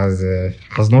 Ole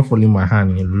has not fallen my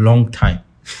hand in a long time.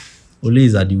 Ole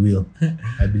is at the wheel.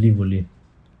 I believe Ole.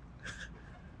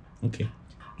 Okay.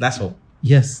 That's all.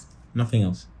 Yes. Nothing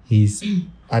else. He's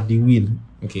at the wheel.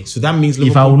 Okay. So that means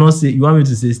Liverpool... If I will not say... You want me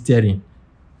to say steering?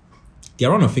 Their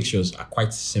run of fixtures are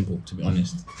quite simple, to be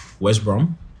honest. West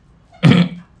Brom.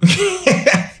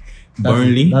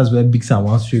 Burnley. That's where Big Sam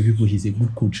wants to show people he's a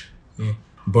good coach. Yeah.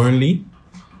 Burnley.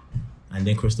 And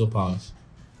then Crystal Palace.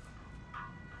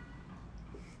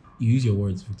 You use your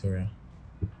words, Victoria.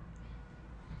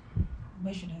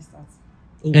 Where should I start?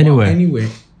 Oh, Anywhere. Wow, anywhere.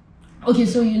 Okay,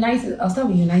 so United. I'll start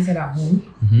with United at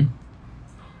home.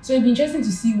 So it'll be interesting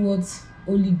to see what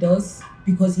Ole does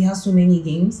because he has so many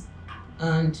games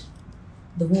and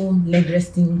the whole leg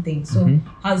resting thing. So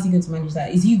how is he going to manage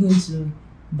that? Is he going to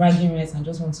bragging rights and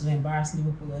just want to embarrass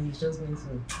Liverpool, or he's just going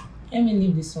to let me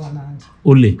leave this one and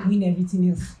Ole. win everything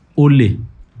else? Ole.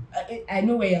 I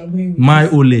know where you're going with My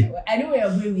this. Ole. I know where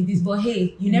you're going with this, but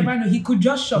hey, you never know. He could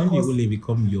just shock When us. did Ole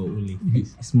become your Ole?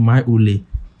 It's my Ole.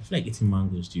 I feel like eating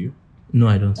mangoes, do you? No,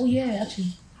 I don't. Oh yeah, actually.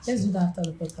 Let's do that after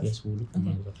the podcast. Yes, we'll look at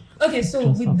mangoes. Okay, so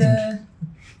with the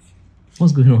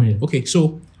What's going on here? Okay,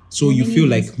 so you feel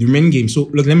like the remaining games. So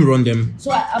look, let me run them.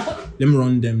 so I put Let me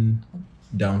run them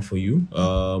down for you.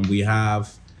 We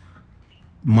have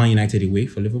Man United away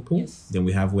for Liverpool. Yes. Then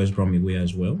we have West Brom away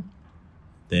as well.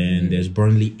 Then there's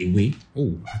Burnley away.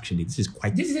 Oh, actually, this is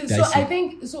quite this is dicey. so I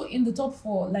think so in the top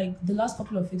 4, like the last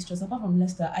couple of fixtures, apart from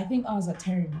Leicester, I think ours are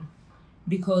terrible.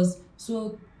 Because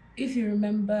so if you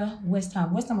remember West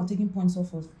Ham are taking points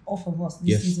off of us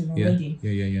this season already.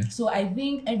 Yeah. So I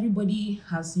think everybody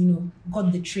has,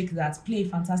 got the trick that play a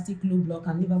fantastic low block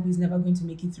and Liverpool is never going to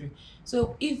make it through.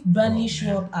 So if Burnley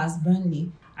show up as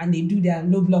Burnley and they do their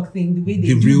low block thing the way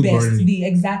they The do real best, Burnley.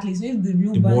 exactly. So if the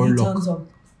real The Burnley warlock. turns up,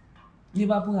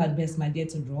 Liverpool at best might get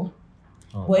to draw.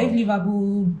 Oh, But if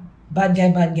Liverpool bad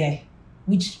guy,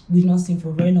 which we've not seen for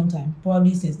a very long time,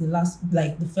 probably since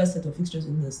the first set of fixtures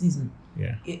in the season.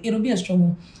 yeah. It'll be a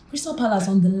struggle. Crystal Palace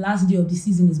on the last day of the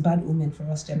season is bad omen for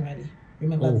us generally.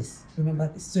 Remember this.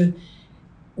 So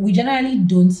we generally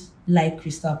don't like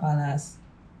Crystal Palace.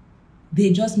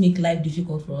 They just make life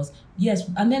difficult for us. Yes,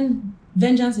 and then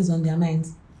vengeance is on their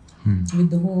minds with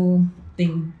the whole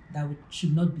thing that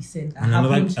should not be said. That And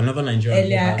happened another Nigerian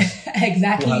earlier.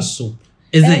 who has soap.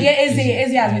 Is it?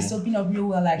 Eze has been soaping up real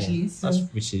well actually. So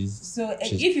Which is so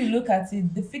if you look at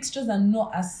it, the fixtures are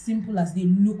not as simple as they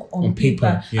look on, On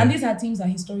paper, yeah. And these are teams that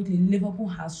historically Liverpool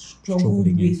has struggled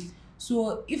against. with.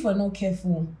 So if we're not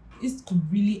careful, this could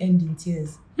really end in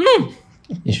tears.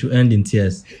 It should end in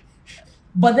tears.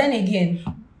 But then again,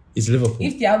 it's Liverpool.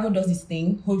 if Thiago does his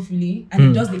thing, hopefully, and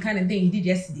he does the kind of thing he did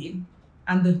yesterday,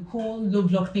 and the whole low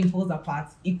block thing falls apart,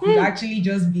 it could actually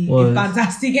just be a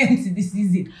fantastic end to the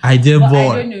season. Idea But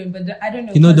ball. I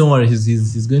don't know. Don't worry.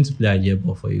 He's going to play idea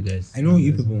ball for you guys. I know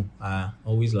you people are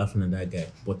always laughing at that guy,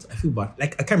 but I feel bad.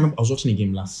 Like I can't remember. I was watching a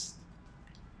game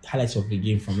highlights of the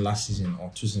game from last season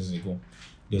or 2 seasons ago.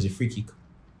 There was a free kick,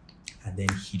 and then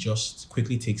he just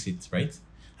quickly takes it, right?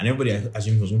 And everybody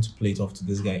assumed he was going to play it off to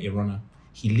this guy, a runner.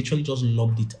 He literally just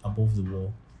lobbed it above the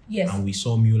wall. Yes. And we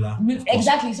saw Mueller.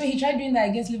 Exactly. So he tried doing that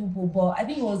against Liverpool, but I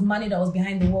think it was Mane that was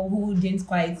behind the wall who didn't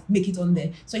quite make it on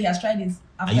there. So he has tried it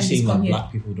Are after you he's saying that come here.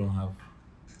 black people don't have?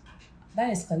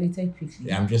 That escalated quickly.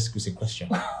 Yeah, it's a question.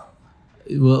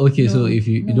 Well, okay, so No, if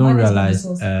you no, don't white is not the realize,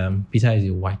 sauce. Peter is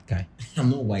a white guy. I'm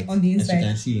not white. On the As inside. you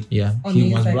can see. Yeah. On He the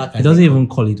was inside. black. He doesn't even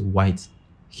call it white.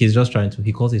 He's just trying to.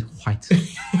 He calls it white.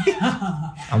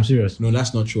 I'm serious. No,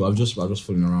 that's not true. I was just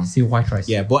fooling around. See white rice.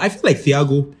 Yeah, but I feel like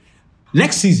Thiago,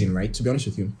 next season, right? To be honest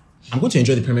with you, I'm going to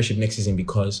enjoy the Premiership next season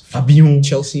because Fabinho,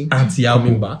 Chelsea and Thiago.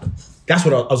 coming back. That's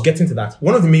what I was getting to. That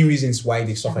one of the main reasons why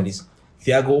they suffered is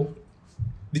Thiago.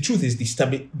 The truth is the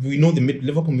stability. We know the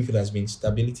Liverpool midfield has been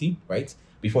stability, right?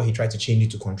 Before he tried to change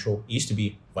it to control. It used to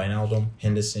be Wijnaldum,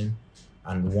 Henderson,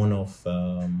 and one of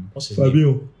what's his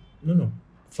name? No.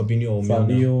 Fabinho or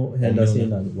Milner. Fabinho, Henderson,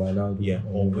 Milner. and Wijnaldum.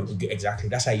 Yeah, exactly.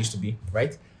 That's how it used to be,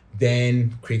 right?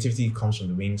 Then creativity comes from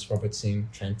the wings, Robertson,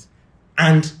 Trent.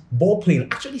 And ball playing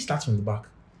actually starts from the back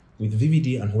with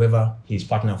VVD and whoever his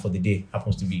partner for the day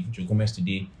happens to be. Joe Gomez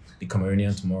today, the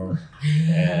Cameroonian tomorrow.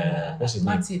 What's his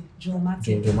name? Joe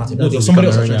Matip. Joe Matip. That's No, there was the somebody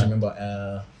else I was trying to Cameroonian.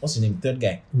 remember. What's his name? Third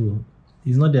guy. Ooh,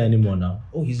 he's not there anymore now.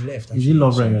 Oh, he's left. Is it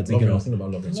Lovren Sorry, you're thinking Lovren, I of? was thinking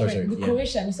about Lovren. Sorry. The Yeah.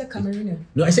 Croatian, you said Cameroonian.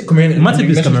 No, I said Cameroonian. Matip is You mentioned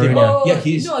his name. Cameroonian. Yeah,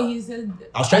 he's. No, he said.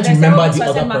 I was trying to I said, remember oh, the so I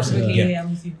said other Matip. person. Okay, Yeah. yeah, I'm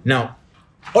with you. Now,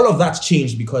 all of that's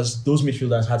changed because those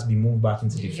midfielders had to be moved back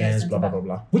into defense, Yes, blah, blah, blah,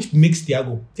 blah. Which makes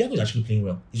Thiago is actually playing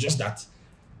well. It's just that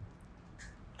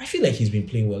I feel like he's been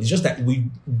playing well. It's just that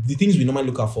the things we normally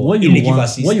look out for. What in the you give want?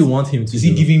 assist, What you want him to is do?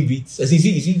 he giving beats? Is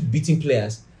he beating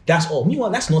players? That's all. Meanwhile,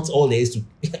 that's not all there is to.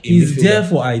 a He's midfielder. there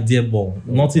for idea ball,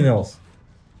 nothing else.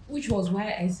 Which was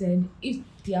why I said if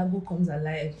Thiago comes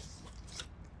alive,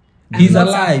 He's I'm not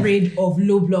alive. afraid of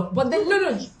low block. But then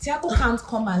no, Thiago can't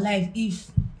come alive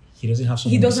if He doesn't have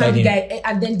someone he doesn't have the beside him. guy,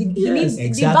 and then he Yes, needs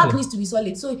exactly. the back needs to be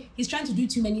solid. So he's trying to do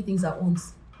too many things at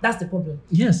once. That's the problem.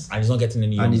 Yes, And he's not getting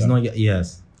any and he's younger, not yet.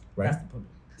 Yes. right. That's the problem.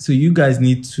 So you guys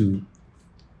need to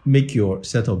make your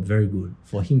setup very good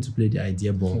for him to play the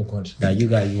idea Oh ball God. that you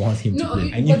guys want him to No,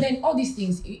 play. I knew- but then all these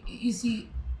things, you see,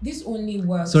 this only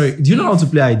works. Sorry, do you know how to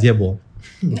play idea ball?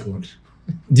 Oh God.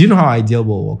 Do you know how idea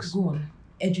ball works? Go on,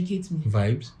 educate me.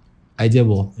 Vibes. Idea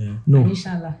ball. Yeah. No,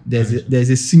 Inshallah. there's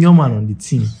a senior man on the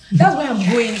team. That's where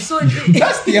I'm going. So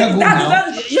That's Thiago now.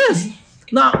 Yes.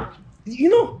 Now, you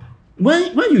know,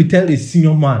 when you tell a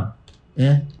senior man,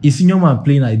 a senior man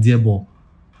playing idea ball,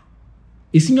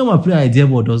 a senior man playing idea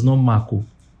ball does not mark. Oh.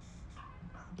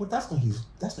 But that's not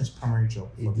his primary job.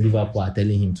 Liverpool are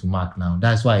telling him to mark now.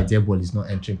 That's why idea ball is not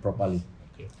entering properly.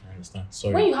 Okay, I understand.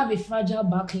 Sorry. when you have a fragile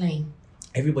back line,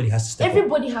 Everybody has to step up.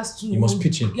 everybody has to. You must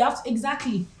pitch in. You have to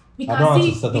exactly. We I don't want to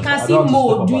can see. set We up- can I see don't want to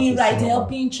step Mo up doing as a right, senior man.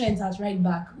 helping Trent at right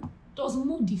back. Does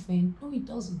Mo defend? No, he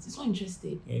doesn't. He's not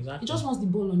interested. Yeah, exactly. He just wants the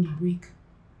ball on the break.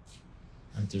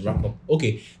 And to wrap up.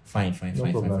 Okay, fine.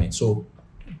 problem. So,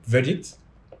 verdict?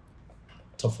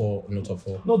 Top four, no top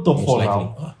four. No top Most four likely.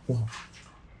 now. Ah, wow.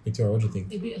 Victoria, what do you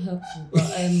think? A bit helpful,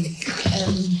 but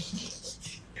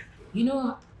you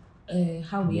know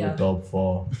how we are. top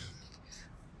four.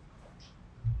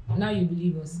 Now you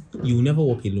believe us. You will never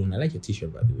walk alone. I like your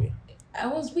t-shirt, by the way. I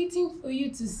was waiting for you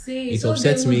to say. It so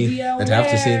upsets they would me be that I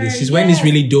have to say this. aware. She's wearing this Yeah.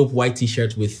 really dope white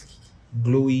t-shirt with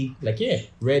glowy, red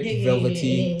Yeah, velvety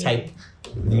yeah. type,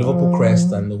 the Liverpool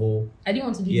crest and the whole. I didn't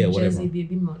want to do Yeah, the whatever. jersey be a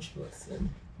bit much, but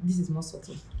this is more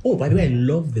subtle. Oh, by the way, I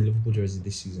love the Liverpool jersey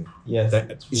this season. Yes.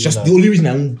 It's just the only reason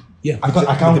I won't. Yeah, Because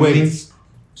I can't the wear it. minutes,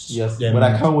 Yes, yeah, but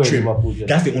I can't wear trim. Liverpool jersey.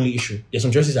 That's the only issue. There's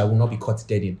some jerseys I will not be caught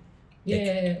dead in.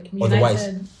 Yeah, otherwise-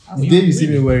 United, The Arsenal. day you see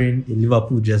me wearing a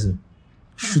Liverpool jersey,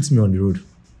 shoot me on the road.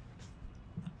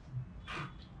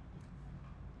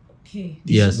 Okay.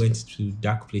 This Yes. went to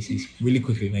dark places really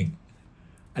quickly. Like,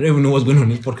 I don't even know what's going on in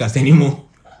this podcast anymore.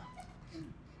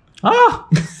 Ah!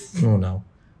 No, now.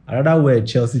 I'd rather wear a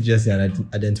Chelsea jersey and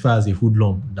identify as a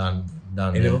hoodlum than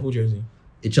A Liverpool jersey.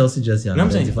 a Chelsea jersey and And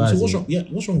I'm saying, so identify as what's a... wrong? Yeah,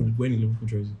 what's wrong with wearing a Liverpool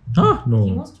jersey? Ah, He no.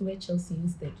 wants to wear Chelsea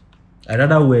instead. I'd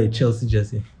rather wear a Chelsea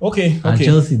jersey. Okay, And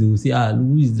Chelsea, they will say,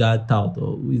 who is that tout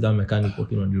or who is that mechanic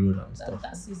working on the road and stuff.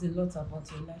 That says a lot about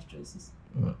your life choices.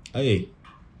 Hey,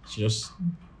 she just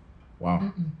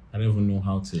wow. I don't even know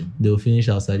how to. They will finish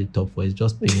outside the top four. It's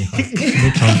just paying her.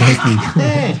 No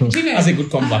Champions League. Junior. That's a good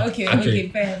comeback. Okay, actually.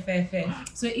 okay, fair.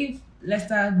 So if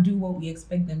Leicester do what we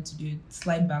expect them to do,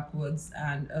 slide backwards,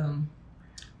 and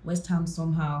West Ham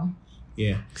somehow.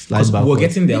 Yeah, Slide because we're backwards.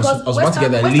 getting there. I was about to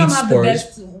get that West lead Ham have the Spurs.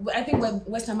 best. I think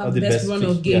West Ham have Have the the best best run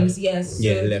fix, of games. Yes.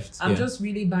 Yeah, so left, I'm yeah. just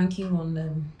really banking on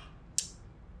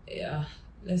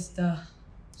Leicester.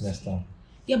 Leicester.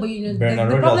 Yeah, but you know Bernard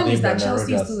the Rodgers problem is being that Bernard Chelsea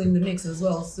is Rodgers. still in the mix as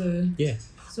well. So Yeah,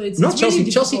 it's not it's Chelsea.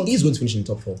 Really Chelsea difficult. is going to finish in the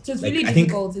top four. So it's Like, really I think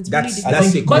difficult. It's that's really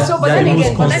that's difficult. it. But they're then the most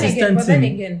again,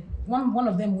 consistent team. one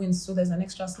of them wins, so there's an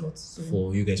extra slot. So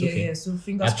For you guys, yeah, okay. yeah. So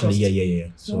fingers Actually, crossed. yeah.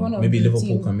 So So one of maybe the Liverpool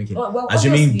team- can make it. Oh, well,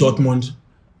 Assuming obviously- Dortmund.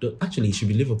 Actually, it should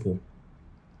be Liverpool.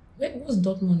 Wait, what's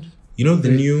Dortmund? You know the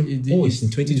new. It's It's in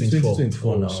 2024.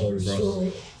 2024 now. Sorry, bro.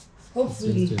 So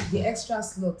hopefully the extra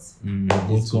slots.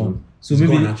 It's gone. So It's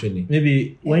maybe gone, actually.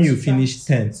 maybe when you Extra. finish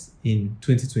 10th in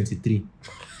 2023,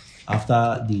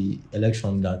 after the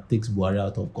election that takes Buhari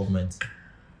out of government,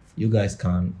 you guys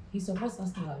can He supports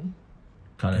Arsenal.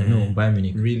 Bayern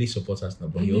Munich. Really supports Arsenal,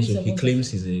 but He he really also supports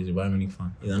claims he's a Bayern Munich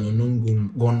fan. He's an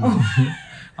unknown gunman.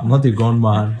 I'm not a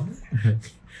gunman.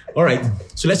 All right,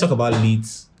 so let's talk about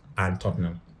Leeds and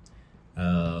Tottenham.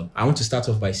 I want to start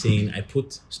off by saying I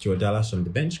put Stuart Dallas on the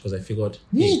bench because I figured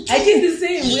I did the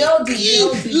same. We all did. He's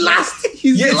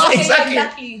Yes, the last.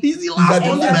 Exactly. He's the last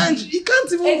on the Exactly. bench. He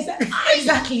can't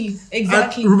even.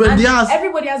 Exactly. Ruben And Diaz.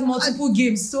 everybody has multiple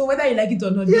games, so whether you like it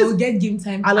or not, Yes. they will get game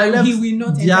time, And I and left he will not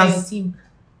enter Diaz. your team.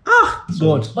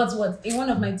 God. But what? In one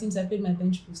of my teams, I played my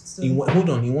bench boost. So hold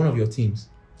on, in one of your teams,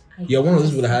 you're one of those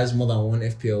people that has more than one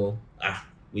FPL.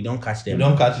 We don't catch them. We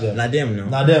don't catch them. Not them, no.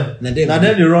 Now them. Now them. Now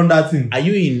them they run that thing. Are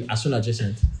you in Asuna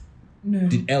adjacent? No.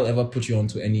 Did L ever put you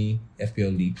onto any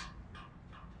FPL league?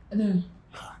 No.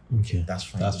 Okay. That's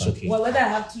fine. That's It's fine. okay. Well, whether I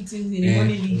have two teams in one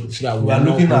league. So that We are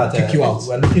looking at pick you out.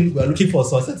 We are looking for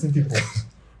certain people.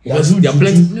 Because there are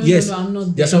plenty. No, Yes. no, I'm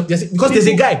not There's there. because there's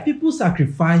a guy. People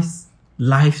sacrifice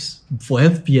lives for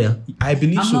FPL. I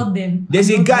believe I'm so. not them. There's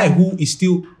I'm a not guy them. who is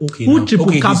still okay. Who now. triple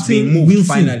Okay, he's captain been moved Wilson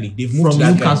finally. They've moved from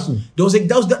that Newcastle.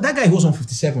 guy. That guy who was on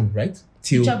 57, right?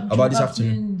 Till about this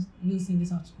afternoon. Wilson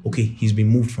this afternoon. Okay, he's been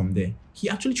moved from there. He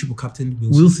actually triple captained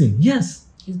Wilson. Wilson, yes.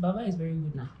 His Baba is very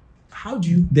good now. How do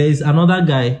you? There is another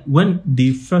guy. When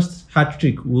the first hat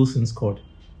trick Wilson scored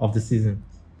of the season,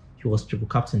 he was triple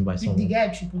captained by The someone. guy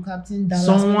triple captain Dallas.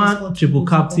 when he Someone scored triple two goals.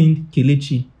 captained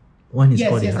Kelechi when he Yes,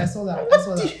 scored yes, a I hat. saw that. I What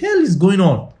saw the that. hell is going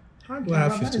on? How do I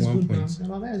have Baba is 51 good now. points? The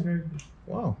Baba is very good.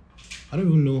 Wow, I don't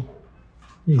even know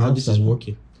Yeah, how you this have is that.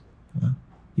 working.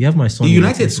 You have my son. The in your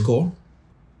United team. score.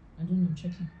 I don't know. I'm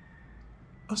checking.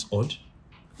 That's odd.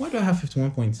 Why do I have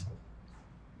 51 points?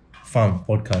 Fam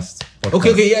podcast.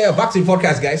 Okay, yeah. Back to the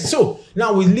podcast, guys. So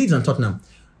now with Leeds and Tottenham,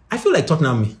 I feel like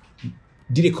Tottenham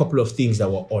did a couple of things that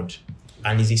were odd,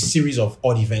 and it's a series of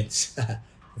odd events.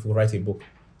 If we write a book,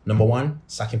 number one,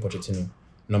 sacking Pochettino.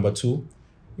 Number two,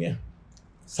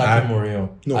 Sacking Mourinho.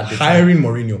 no, at the hiring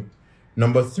Mourinho.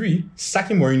 Number three,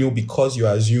 sacking Mourinho because you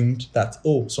assumed that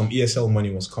some ESL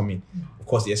money was coming. Of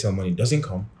course, the ESL money doesn't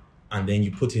come, and then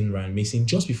you put in Ryan Mason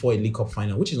just before a League Cup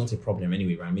final, which is not a problem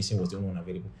anyway. Ryan Mason was the only one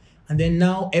available, and then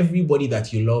now everybody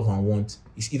that you love and want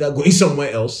is either going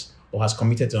somewhere else or has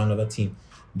committed to another team.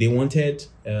 They wanted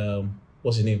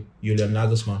what's his name, Julian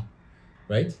Nagelsmann,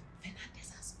 right?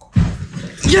 Fernandez has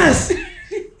scored. Yes.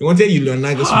 They wanted Julian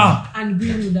Nagelsmann. And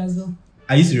Greenwood as well.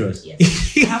 Are you serious?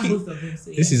 Yes. I have both of them. So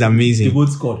This yes. is amazing. They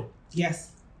both scored.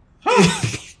 Yes.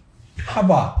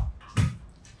 Haba.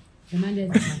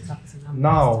 Fernandez is my captain. I'm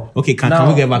Now, Okay, can Now-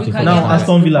 we get back we to can now get back.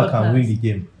 Aston Villa Podcast. can win the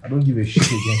game. I don't give a shit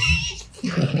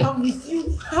again. I'm with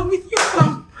you,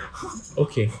 fam.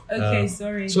 Okay. Okay,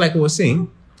 sorry. So like we were saying,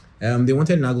 they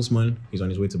wanted Nagelsmann. He's on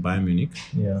his way to Bayern Munich,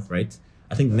 Yeah. right?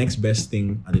 I think the next best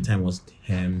thing at the time was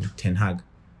Eric Ten Hag,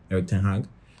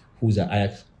 who's at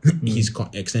Ajax. He's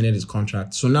extended his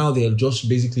contract. So now they're just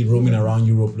basically roaming around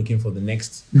Europe looking for the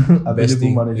next best Available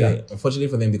thing. manager. Yeah, unfortunately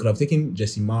for them, they could have taken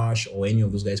Jesse Marsch or any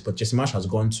of those guys, but Jesse Marsch has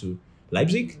gone to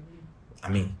Leipzig. I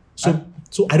mean, so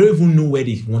I don't even know where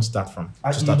they want to start from.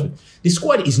 To start with, the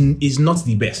squad is not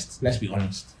the best. Let's be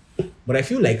honest. But I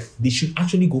feel like they should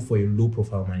actually go for a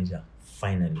low-profile manager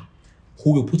finally,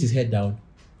 who will put his head down,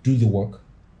 do the work,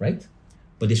 right?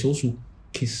 But they should also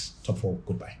kiss top four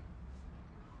goodbye.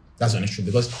 That's honest truth.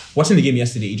 Because watching the game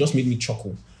yesterday, it just made me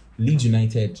chuckle. Leeds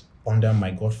United under my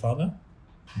godfather,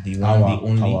 the one, the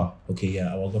only.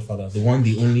 Our godfather, the one,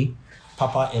 the only,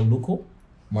 Papa El Loco,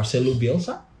 Marcelo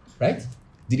Bielsa, right?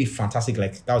 Did a fantastic,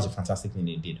 that was a fantastic thing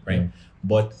they did, right? Yeah.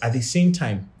 But at the same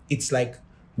time, it's like,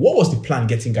 what was the plan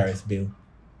getting Gareth Bale?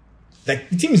 Like,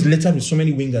 the team is littered with so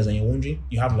many wingers, and you're wondering,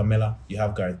 you have Lamela, you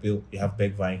have Gareth Bale, you have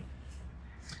Bergwijn,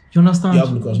 You understand? you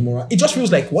have Lucas Moura. It just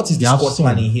feels like, what is the You have squad Son.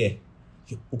 planning here?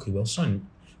 Okay, well, Son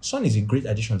is a great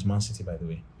addition to Man City, by the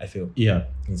way, I feel. Yeah.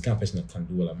 He's the kind of person that can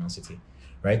do well at Man City,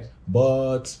 right?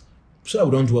 But so that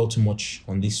we don't dwell too much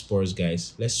on these Spurs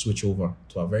guys, let's switch over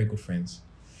to our very good friends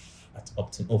at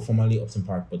Upton, formerly Upton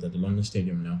Park, but at the London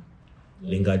Stadium now.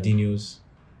 Lingardino's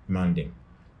Mandem.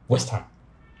 West Ham.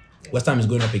 West Ham is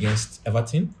going up against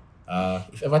Everton.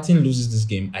 If Everton loses this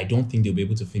game, I don't think they'll be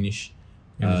able to finish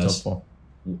In the top four.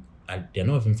 they're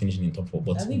not even finishing in top four,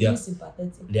 but I think they're he's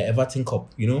sympathetic. Everton Cup.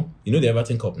 You know the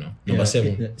Everton Cup now, number Yeah.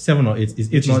 7, 7 or 8.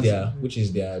 which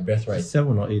is their birthright.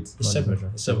 7 or 8.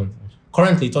 Seven.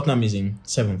 Currently, Tottenham is in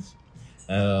 7th.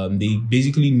 They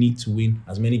basically need to win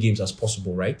as many games as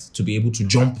possible, right, to be able to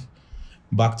jump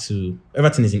back to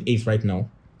Everton is in 8th right now.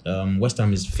 West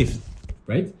Ham is 5th,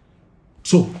 right?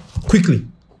 So quickly,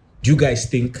 do you guys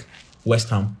think West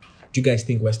Ham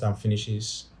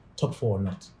finishes top 4 or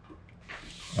not?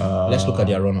 Let's look at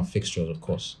their run of fixtures, of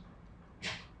course.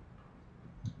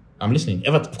 I'm listening.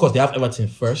 Of course, they have Everton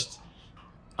first.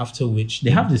 After which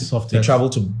They have the softest. They travel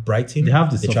to Brighton. They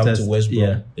have the travel to softest, West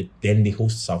Brom. yeah. Then they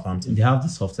host Southampton. They have the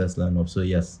softest lineup, so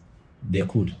yes, they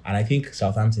could. And I think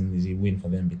Southampton is a win for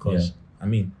them because, I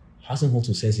mean,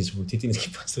 Hasenhuttl says he's rotating his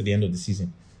keepers to the end of the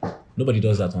season. Nobody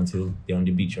does that until they're on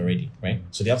the beach already, right?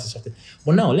 So they have to softest.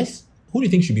 But now, who do you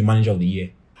think should be manager of the year?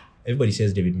 Everybody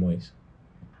says David Moyes.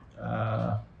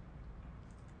 I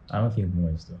don't think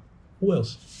Moyes though. Who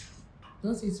else?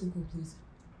 Don't say Tuchel, please.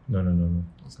 No.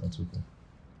 It's not too cool.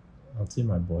 I'll say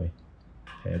my boy,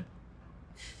 Pep.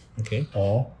 Okay.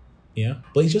 Or Yeah.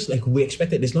 But it's just like we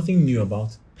expected. There's nothing new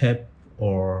about Pep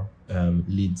or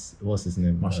Leeds. What's his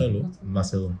name? Marcelo.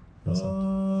 Marcelo.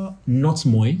 Not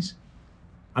Moyes.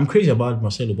 I'm crazy about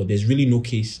Marcelo, but there's really no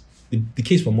case. The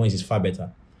case for Moyes is far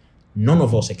better. None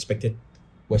of us expected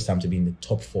West Ham to be in the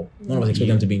top 4. None of us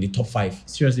expected them to be in the top 5.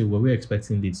 Seriously, were we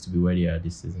expecting Leeds to be where they are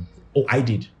this season? Oh, I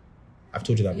did. I've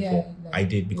told you that Yeah, before. like- I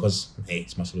did because hey,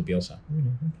 it's Marcelo Bielsa,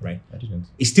 right? I didn't.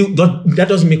 It's still that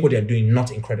doesn't make what they're doing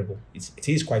not incredible. It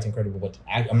is quite incredible, but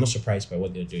I'm not surprised by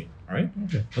what they're doing. All right.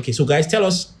 Okay. So guys, tell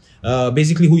us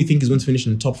basically who you think is going to finish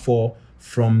in the top 4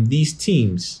 from these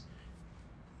teams.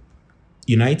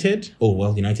 United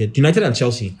and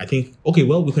Chelsea. I think. Okay,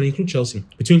 well, we can include Chelsea.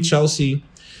 Between Chelsea,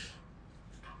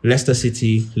 Leicester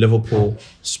City, Liverpool,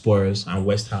 Spurs, and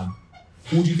West Ham,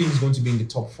 who do you think is going to be in the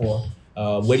top 4?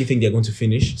 Where do you think they're going to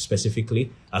finish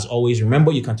specifically? As always,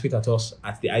 remember you can tweet at us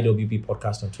at the IWP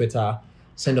podcast on Twitter,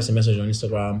 send us a message on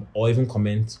Instagram, or even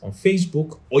comment on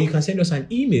Facebook, or you can send us an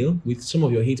email with some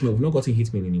of your hate mail. We've not gotten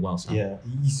hate mail in a while, Sam. Yeah,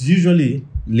 it's usually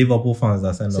Liverpool fans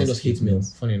that send us hate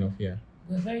mails. Funny enough, yeah.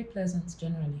 We're very pleasant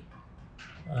generally.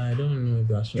 I don't know if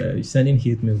that's true. Yeah, sending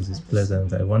hate mails is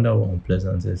pleasant. I wonder what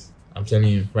unpleasant is. I'm telling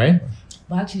you, right?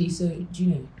 But actually, so do you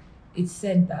know, it's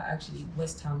said that actually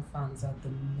West Ham fans are the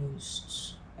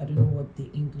most, I don't know what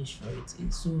the English for it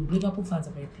is. So Liverpool fans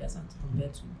are very pleasant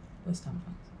compared to West Ham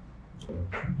fans.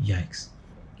 Yikes.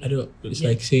 I don't. It's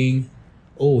like saying,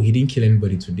 "Oh, he didn't kill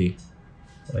anybody today."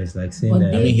 Or it's like saying, But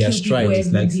I mean, he has kill people tried. It's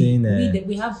every like day. saying,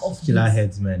 we have off killer days.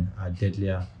 headsmen are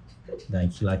deadlier than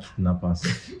killer kidnappers.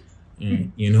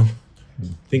 You know,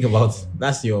 think about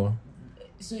that's your.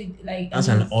 So like That's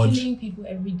an odd- killing people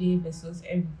every day versus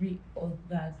every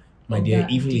other. My dear, other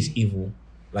evil day. is evil.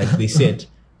 Like they said,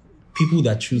 people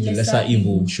that choose the lesser Lesser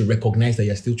evil evil. should recognize that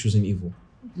you're still choosing evil.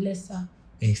 Lesser.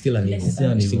 And he's still an evil. Lesser.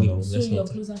 Still an He's still evil. evil. So Let's you're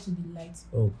not. closer to the light.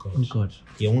 Oh God. Oh God.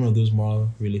 You're one of those moral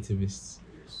relativists.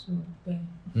 So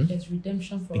there's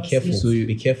redemption for Be us. careful. here. So you-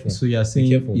 be careful. So you're Be saying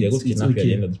careful. They're going to it's kidnap you at the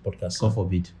okay. end of this podcast. God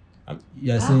forbid. Um,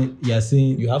 You're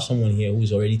saying You have someone here who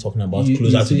is already talking about You-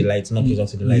 closer you to see- the light, not closer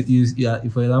to the light. Yeah,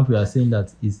 for example, you are saying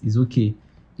that it's okay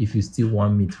if you steal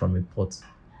one meat from a pot,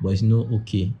 but it's not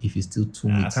okay if you steal two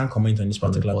I meat. can't comment on this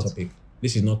from the particular pot. topic.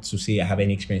 This is not to say I have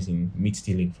any experience in meat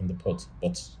stealing from the pot,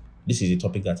 but this is a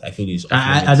topic that I feel is. off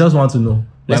I limits. just want to know.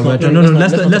 Let's Like, not- no,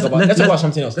 let's not let's talk about let's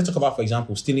something else. Let's talk about, for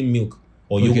example, stealing milk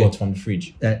or Okay. yogurt from the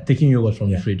fridge. taking yogurt from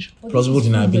Yeah. the fridge. But plausible this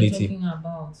is food deniability. we're talking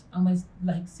about. I must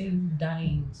like say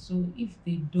dying. So if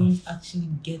they don't actually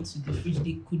get to the fridge,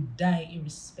 they could die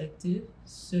irrespective.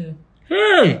 So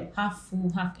Hey! half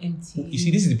full, half empty. You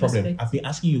see, this is the problem. perspective. I've been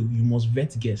asking you, you must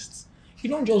vet guests. You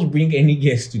don't just bring any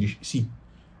guests to the. See,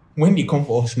 when they come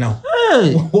for us now,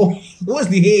 Hey! what's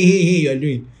the hey you're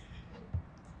doing?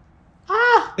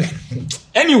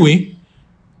 Anyway,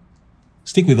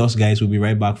 stick with us, guys. We'll be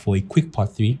right back for a quick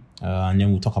part 3, and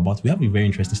then we'll talk about. We have a very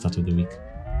interesting start of the week.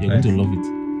 You're going to love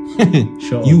it.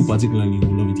 Sure. You particularly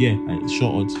will love it. Yeah,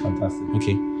 short odds. Fantastic.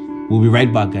 Okay, we'll be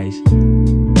right back, guys.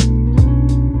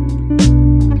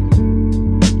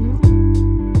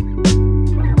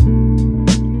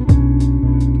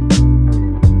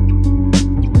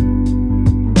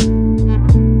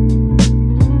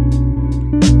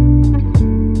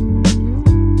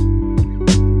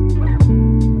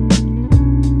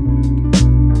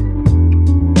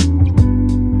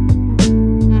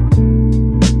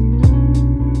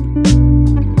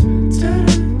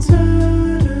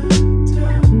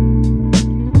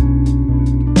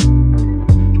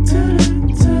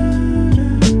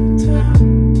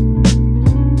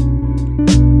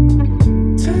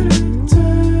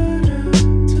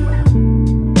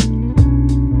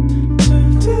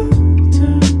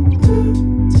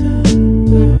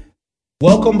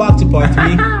 Welcome back to part 3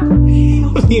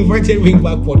 of the Inverted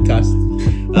Wingback podcast.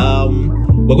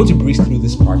 We're going to breeze through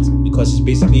this part because it's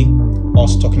basically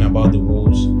us talking about the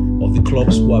woes of the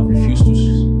clubs who have refused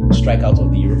to strike out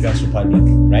of the European Super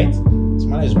League, right?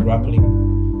 Samara is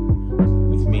grappling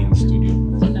with me in the studio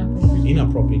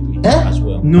inappropriately as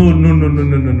well. No.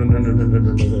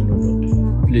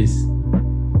 Please.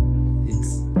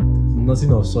 It's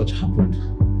nothing of such happened.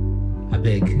 I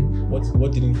beg.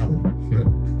 What didn't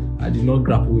happen? I did not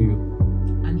grapple you.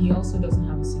 And he also doesn't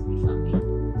have a secret family.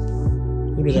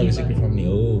 Who does have a secret family?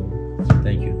 Oh,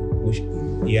 thank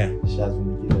you. Yeah, She has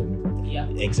been Yeah.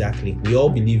 exactly. We all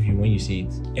believe you when you say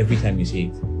it, every time you say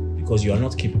it, because you are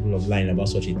not capable of lying about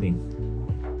such a thing.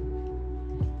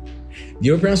 The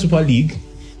European Super League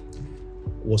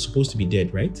was supposed to be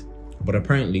dead, right? But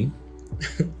apparently,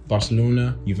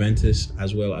 Barcelona, Juventus,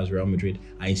 as well as Real Madrid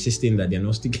are insisting that they're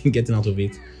not still getting out of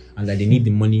it and that they need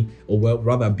the money, or well,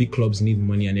 rather big clubs need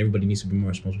money and everybody needs to be more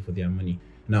responsible for their money.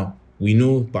 Now, we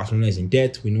know Barcelona is in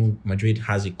debt. We know Madrid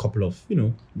has a couple of,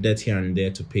 debt here and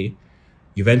there to pay.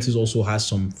 Juventus also has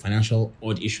some financial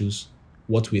odd issues,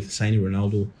 what with signing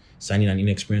Ronaldo, signing an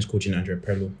inexperienced coach in Andrea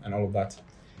Pirlo and all of that.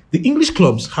 The English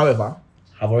clubs, however,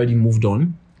 have already moved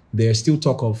on. There's still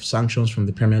talk of sanctions from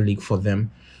the Premier League for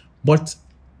them. But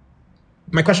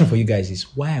my question for you guys is,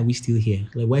 why are we still here?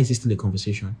 Like, why is this still a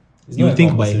conversation? You would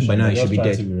think by now it should be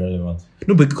dead. No,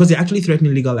 but because they're actually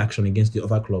threatening legal action against the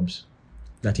other clubs.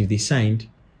 That if they signed,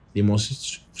 they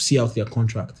must see out their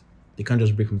contract. They can't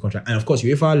just break from contract. And of course,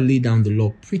 UEFA laid down the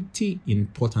law pretty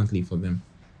importantly for them.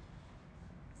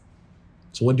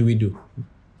 So what do we do?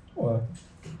 Well,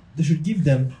 they should give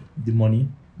them the money,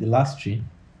 the last three.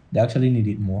 They actually need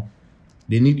it more.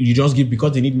 You just give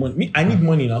because they need money. Me, I need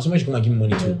money now. Somebody's gonna give me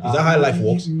money too. Is that how life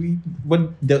works?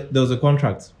 But there was a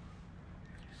contract.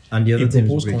 And the other team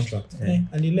proposed contract. Yeah.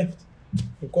 And they left.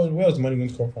 Because where was the money going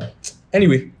to come from?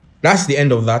 Anyway, that's the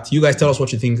end of that. You guys tell us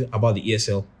what you think about the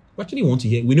ESL. We actually want to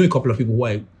hear. We know a couple of people who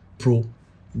are pro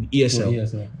ESL. Pro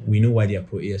ESL, yeah. We know why they are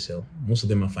pro ESL. Most of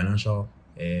them are financial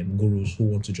gurus who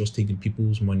want to just take the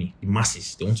people's money, the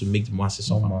masses. They want to make the masses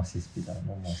suffer. No masses, Peter.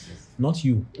 No masses. Not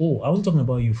you. Oh, I wasn't talking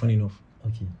about you. Funny enough.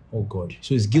 Okay. Oh God.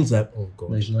 So it's guilt that. Oh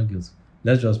God. No, it's not guilt.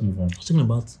 Let's just move on. I was talking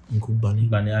about Uncle Bani.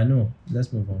 Bani, I know.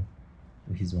 Let's move on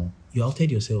with his one. You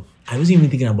outed yourself. I wasn't even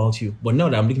thinking about you, but now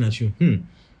that I'm looking at you,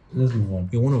 Let's move on.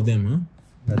 you're one of them, huh?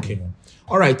 Let's move on.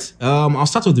 All right. I'll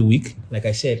start with the week. Like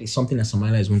I said, it's something that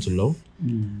Samaila is going to love.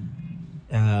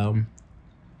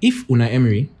 If Unai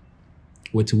Emery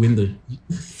were to win the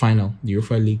final, the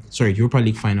Europa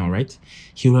League final, right?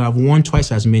 He will have won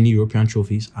twice as many European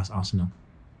trophies as Arsenal.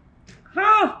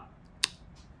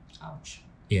 Ouch.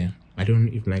 Yeah. I don't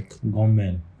know if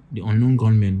Gunmen. the unknown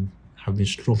gunmen have been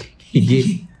struck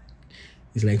again.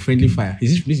 It's like friendly fire.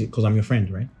 Is this because I'm your friend,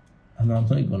 right? And I'm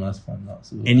not a Gunners fan now.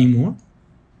 So Anymore?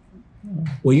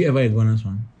 Were you ever a Gunners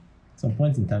fan? At some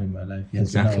point in time in my life, yes,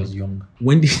 Exactly. when I was young.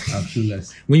 When did I'm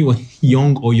clueless. when you were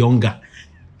young or younger?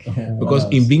 Because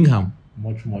in Bingham,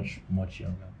 much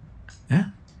younger. yeah,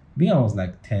 Bingham was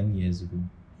like 10 years ago.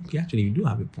 okay, actually, you do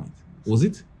have a point. Was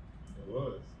it? It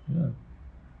was Yeah.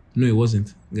 No, it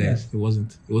wasn't, guys. Yes. It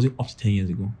wasn't. It wasn't up to 10 years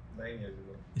ago. 9 years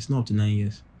ago. It's not up to 9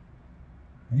 years.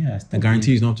 Yeah, I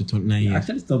guarantee it's not up to 9 I years.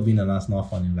 actually stopped being an Arsenal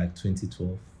fan in like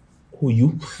 2012. Who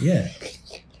you? Yeah.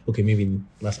 Okay, maybe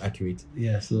that's accurate.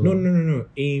 Yeah, so. No.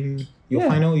 In your Yeah.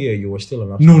 final year, you were still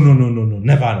an Arsenal. No.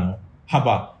 Never now. How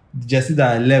about the jersey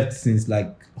that I left since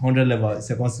like 100 level,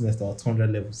 second semester or 200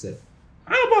 level set?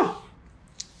 How about?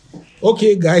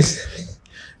 Okay, guys.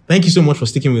 Thank you so much for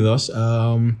sticking with us.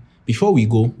 Before we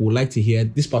go, we would like to hear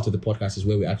this part of the podcast is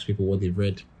where we ask people what they've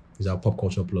read. It's our pop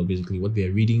culture plug, basically what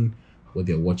they're reading, what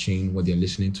they're watching, what they're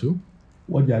listening to.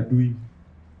 What they are doing.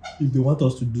 If they want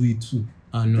us to do it too.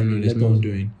 No, there's no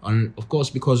doing. And of course,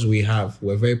 because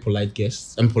we're very polite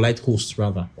guests and polite hosts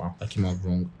rather. Wow, that came out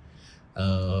wrong.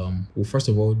 Well, first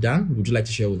of all, Dan, would you like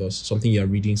to share with us something you're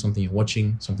reading, something you're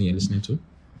watching, something you're listening to?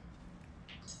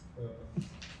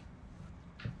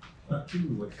 Actually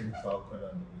watching Falcon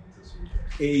and the Winter Soldier.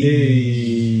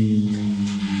 Hey.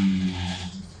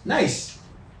 Nice.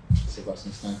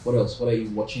 Sebastian Stan. What else? What are you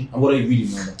watching? And what are you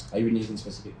reading now? Are you reading anything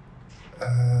specific?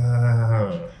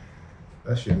 That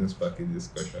shouldn't spark a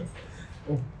discussion.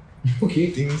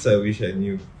 Okay. Things I wish I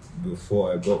knew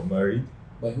before I got married.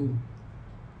 By who?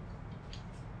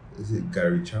 Is it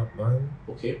Gary Chapman?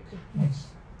 Okay. Nice.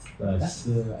 That's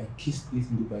the I kissed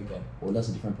Ethan goodbye guy. Or that's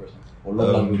a different person. Or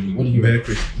love language. What do you read?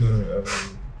 No.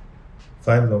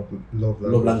 Love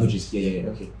Love languages. Yeah.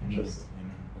 Okay. Interesting.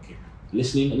 Okay.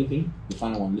 Listening, anything? The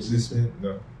final one. Listening?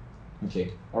 No.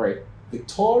 Okay. All right.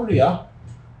 Victoria.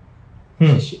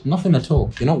 Shit, nothing at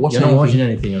all. You're not watching You're not watching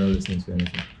anything. anything, you're not listening to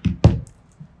anything.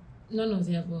 None of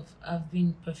the above. I've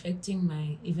been perfecting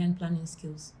my event planning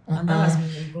skills, and that has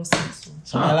been engrossing. So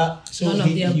So none of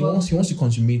the he above. wants to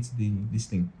consummate this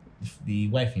thing. The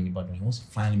wife in the bottom. He wants to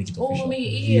finally make it official. Oh,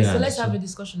 yes. Yeah, So let's so- have a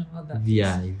discussion about that.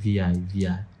 VI.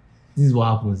 This is what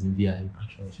happens in VI.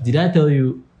 Did I tell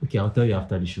you? Okay, I'll tell you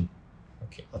after the show.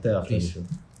 Okay. I'll tell you after Please. the show.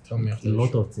 Tell me after A the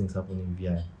lot show. of things happen in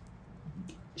VI.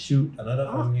 Shoot. Another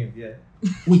family, yeah.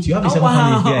 Wait, you have a second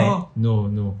family here?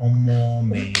 No. Oh,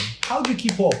 man. How do you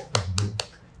keep up?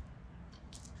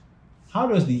 How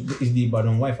does is the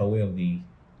Ibadan wife aware of the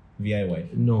VI wife?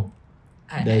 No.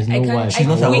 There is no wife. She's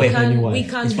not we aware of can, any we wife.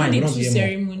 can It's do fine, the we don't two hear more.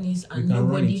 ceremonies We and can run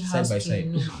nobody it side has by to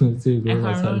side. know. So you go I run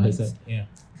can side run by it. side. Yeah.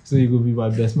 So you go be my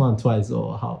best man twice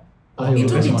or how? How You your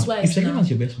told best me man? twice If second now. man's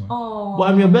your best man. Oh. But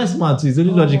I'm your best man too. It's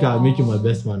only logical I'll make you my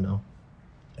best man now.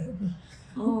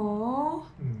 Oh.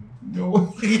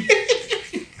 No.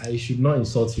 I should not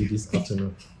insult you this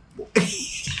afternoon.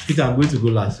 Peter, I'm going to go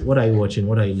last. What are you watching?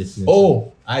 What are you listening to?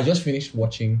 Oh, I just finished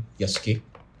watching Yasuke.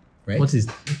 Right? What is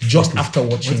Just after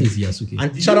watching. what is Yasuke?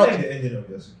 And Did shout you out. like the ending of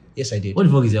Yasuke? Yes, I did. What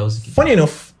the fuck is Yasuke? Funny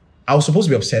enough, I was supposed to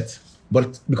be upset,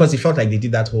 but because it felt like they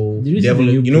did that whole Did you see devil,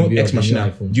 the new you know, preview Ex of the new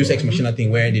Machina, iPhone Deus 12? Ex Machina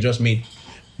thing where they just made.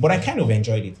 But I kind of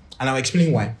enjoyed it, and I'll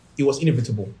explain why. It was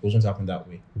inevitable. It was going to happen that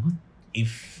way. What?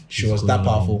 If she is was that going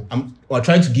powerful, I'm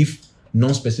trying to give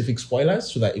non-specific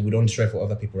spoilers so that it would not destroy for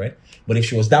other people, right? But if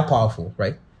she was that powerful,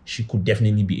 right, she could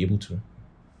definitely be able to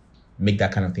make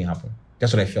that kind of thing happen.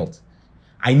 That's what I felt.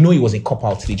 I know it was a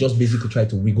cop-out. They just basically tried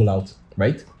to wriggle out,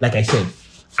 right? Like I said.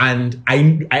 And I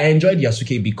enjoyed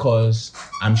Yasuke because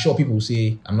I'm sure people will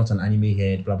say I'm not an anime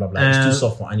head, blah, blah, blah. It's too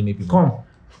soft for anime people. Come.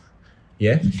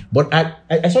 Yeah? But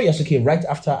I saw Yasuke right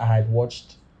after I had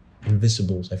watched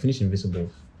Invisibles. I finished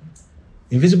Invisibles.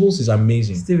 Invisibles is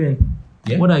amazing. Steven,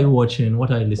 Yeah? what are you watching? What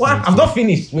are you listening What? to? I'm not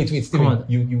finished. Wait, Come Steven. on.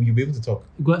 You'll be able to talk.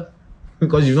 What,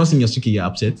 Because you've not seen Yasuke, you're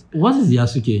upset. what is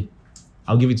Yasuke?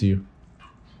 I'll give it to you.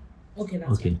 Okay,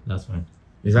 that's Okay, that's fine.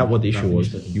 Is that what the issue was?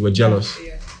 finished. You were jealous.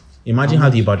 Yeah. Imagine how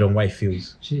the Ibadan wife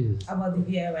feels. Jesus. About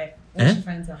the VIY. When Eh? she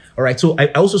finds out. All right, so I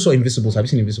also saw Invisibles. Have you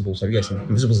seen Invisibles? Have you guys seen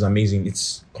Invisibles? Is amazing.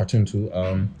 It's cartoon too.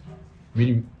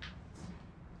 Really.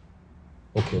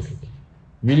 Okay.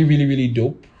 Really, really, really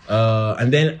dope.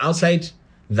 And then outside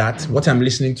that, what I'm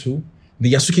listening to,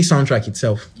 the Yasuke soundtrack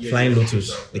itself, Flying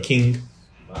Lotus, The King,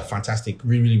 fantastic.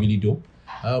 Really, really, really dope.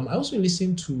 I also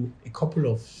listened to a couple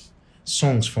of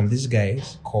songs from these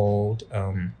guys called,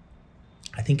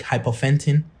 I think,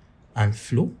 Hyperfentin and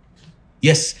Flow.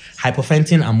 Yes,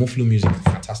 Hyperfentin and Moflo Music.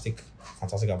 Fantastic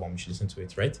album. You should listen to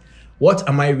it, right? What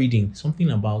am I reading? Something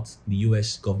about the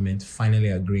US government finally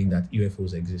agreeing that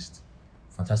UFOs exist.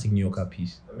 Fantastic New Yorker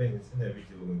piece. I mean, it's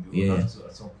inevitable. Yeah. Have to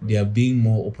at some point. They are being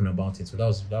more open about it. So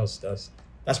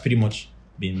that's pretty much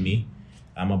been me.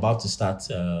 I'm about to start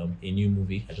a new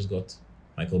movie. I just got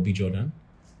Michael B. Jordan.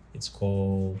 It's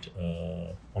called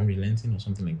Unrelenting or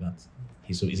something like that.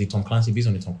 Is it Tom Clancy, based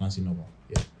on the Tom Clancy novel?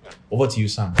 Yeah. Over to you,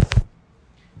 Sam.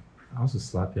 I want to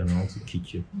slap you and I want to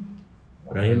kick you.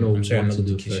 But I don't know I'm sorry, I'm what not to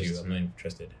going do to kiss first. you. I'm not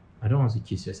interested. I don't want to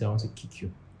kiss you. I say I want to kick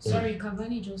you. Sorry,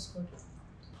 Cavani just scored.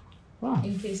 Wow.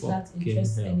 In case that Fucking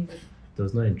interests hell. anybody.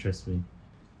 Does not interest me.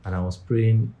 And I was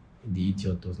praying the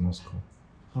idiot does not score.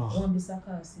 One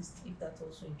Bissaka assist, if that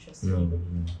also interests No. anybody.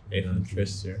 It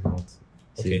interests you. Not.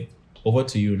 Okay. Over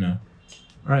to you now.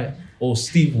 All right. Oh,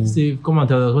 Steve. Steve, come and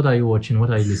tell us, what are you watching?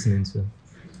 What are you listening to?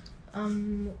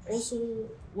 I'm also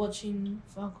watching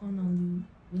Falcon and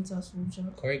the Winter Soldier.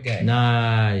 Correct guy.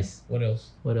 Nice. What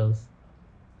else? What else?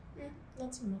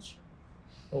 Not too much.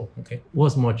 Oh, okay.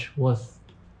 What's much? What's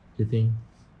the thing?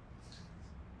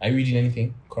 Are you reading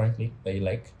anything currently that you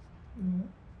like? No.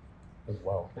 Oh,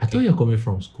 wow. I thought you're coming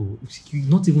from school.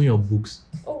 Not even your books.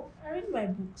 Oh, I read my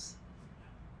books.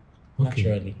 Okay.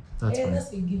 Naturally. That's Yeah, fine.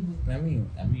 that's a given. I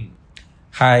mean.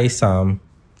 Hi, Sam.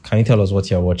 Can you tell us what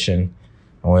you're watching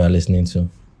and what you're listening to?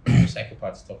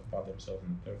 Psychopaths talk about themselves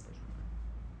in the third person.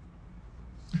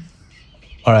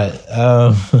 All right.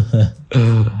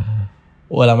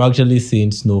 Well, I'm actually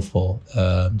seeing Snowfall,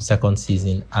 second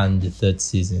season and the third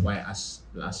season. Why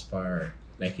aspire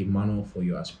like a manual for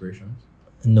your aspirations?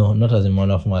 No, not as a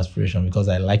manual for my aspiration because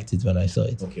I liked it when I saw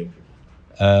it. Okay.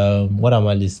 What am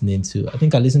I listening to? I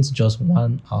think I listened to just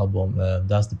one album.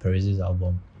 That's the Perez's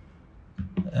album.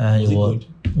 And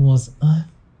Was it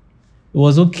it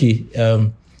was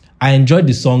okay. I enjoyed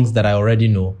the songs that I already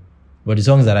know, but the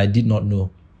songs that I did not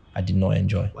know, I did not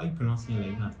enjoy. Why are you pronouncing it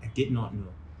like that? I did not know.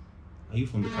 Are you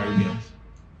from the Caribbean?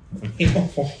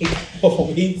 From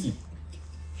Haiti.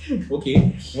 Okay.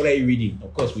 What are you reading?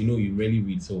 Of course, we know you rarely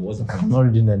read, so what's the I'm point? not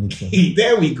reading anything.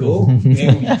 There we go.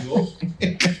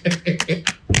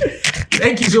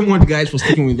 Thank you so much, guys, for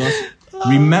sticking with us.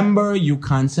 Remember, you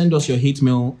can send us your hate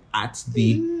mail at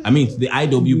the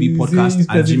IWB podcast You at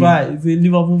specify, Gmail. it's a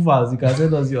Liverpool fans. You can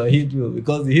send us your hate mail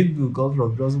because the hate mail comes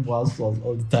from just one source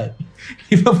all the time.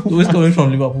 Liverpool Always coming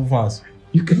from Liverpool fans.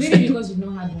 You can Maybe because you've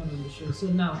not had one on the show. So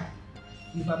now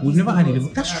We've never had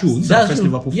it. That's true. This is our That's first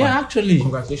true. Liverpool fan. Yeah, actually.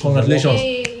 Congratulations.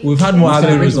 Yay. We've had more We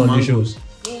aggregates on the celebrate shows.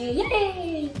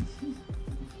 Yay!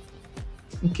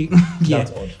 Okay. Yeah.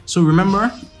 That's odd. So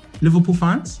remember, Liverpool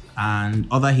fans and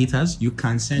other haters, you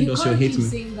can send You us your can't hate keep mail.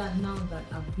 saying that now that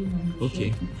I've been on the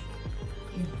Okay. show.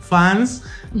 Fans,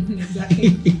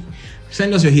 Exactly.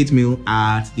 send us your hate mail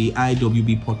at the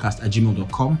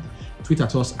iwbpodcast@gmail.com. Tweet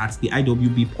at us at the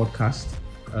IWB podcast.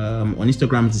 On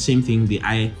Instagram, it's the same thing, the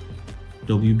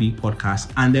IWB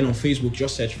podcast. And then on Facebook,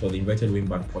 just search for the Invited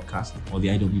Wingback podcast or the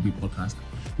IWB podcast.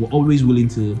 We're always willing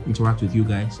to interact with you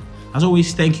guys. As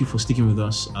always, thank you for sticking with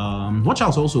us. Watch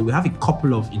out also, we have a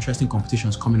couple of interesting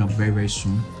competitions coming up very, very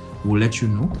soon. We'll let you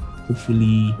know.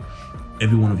 Hopefully,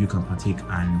 every one of you can partake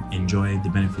and enjoy the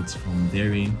benefits from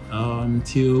therein.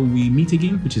 Till we meet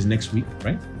again, which is next week,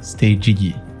 right? Stay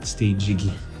jiggy. Stay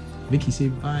jiggy. Vicky, say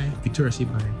bye. Victoria, say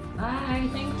bye. Bye.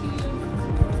 Thank you.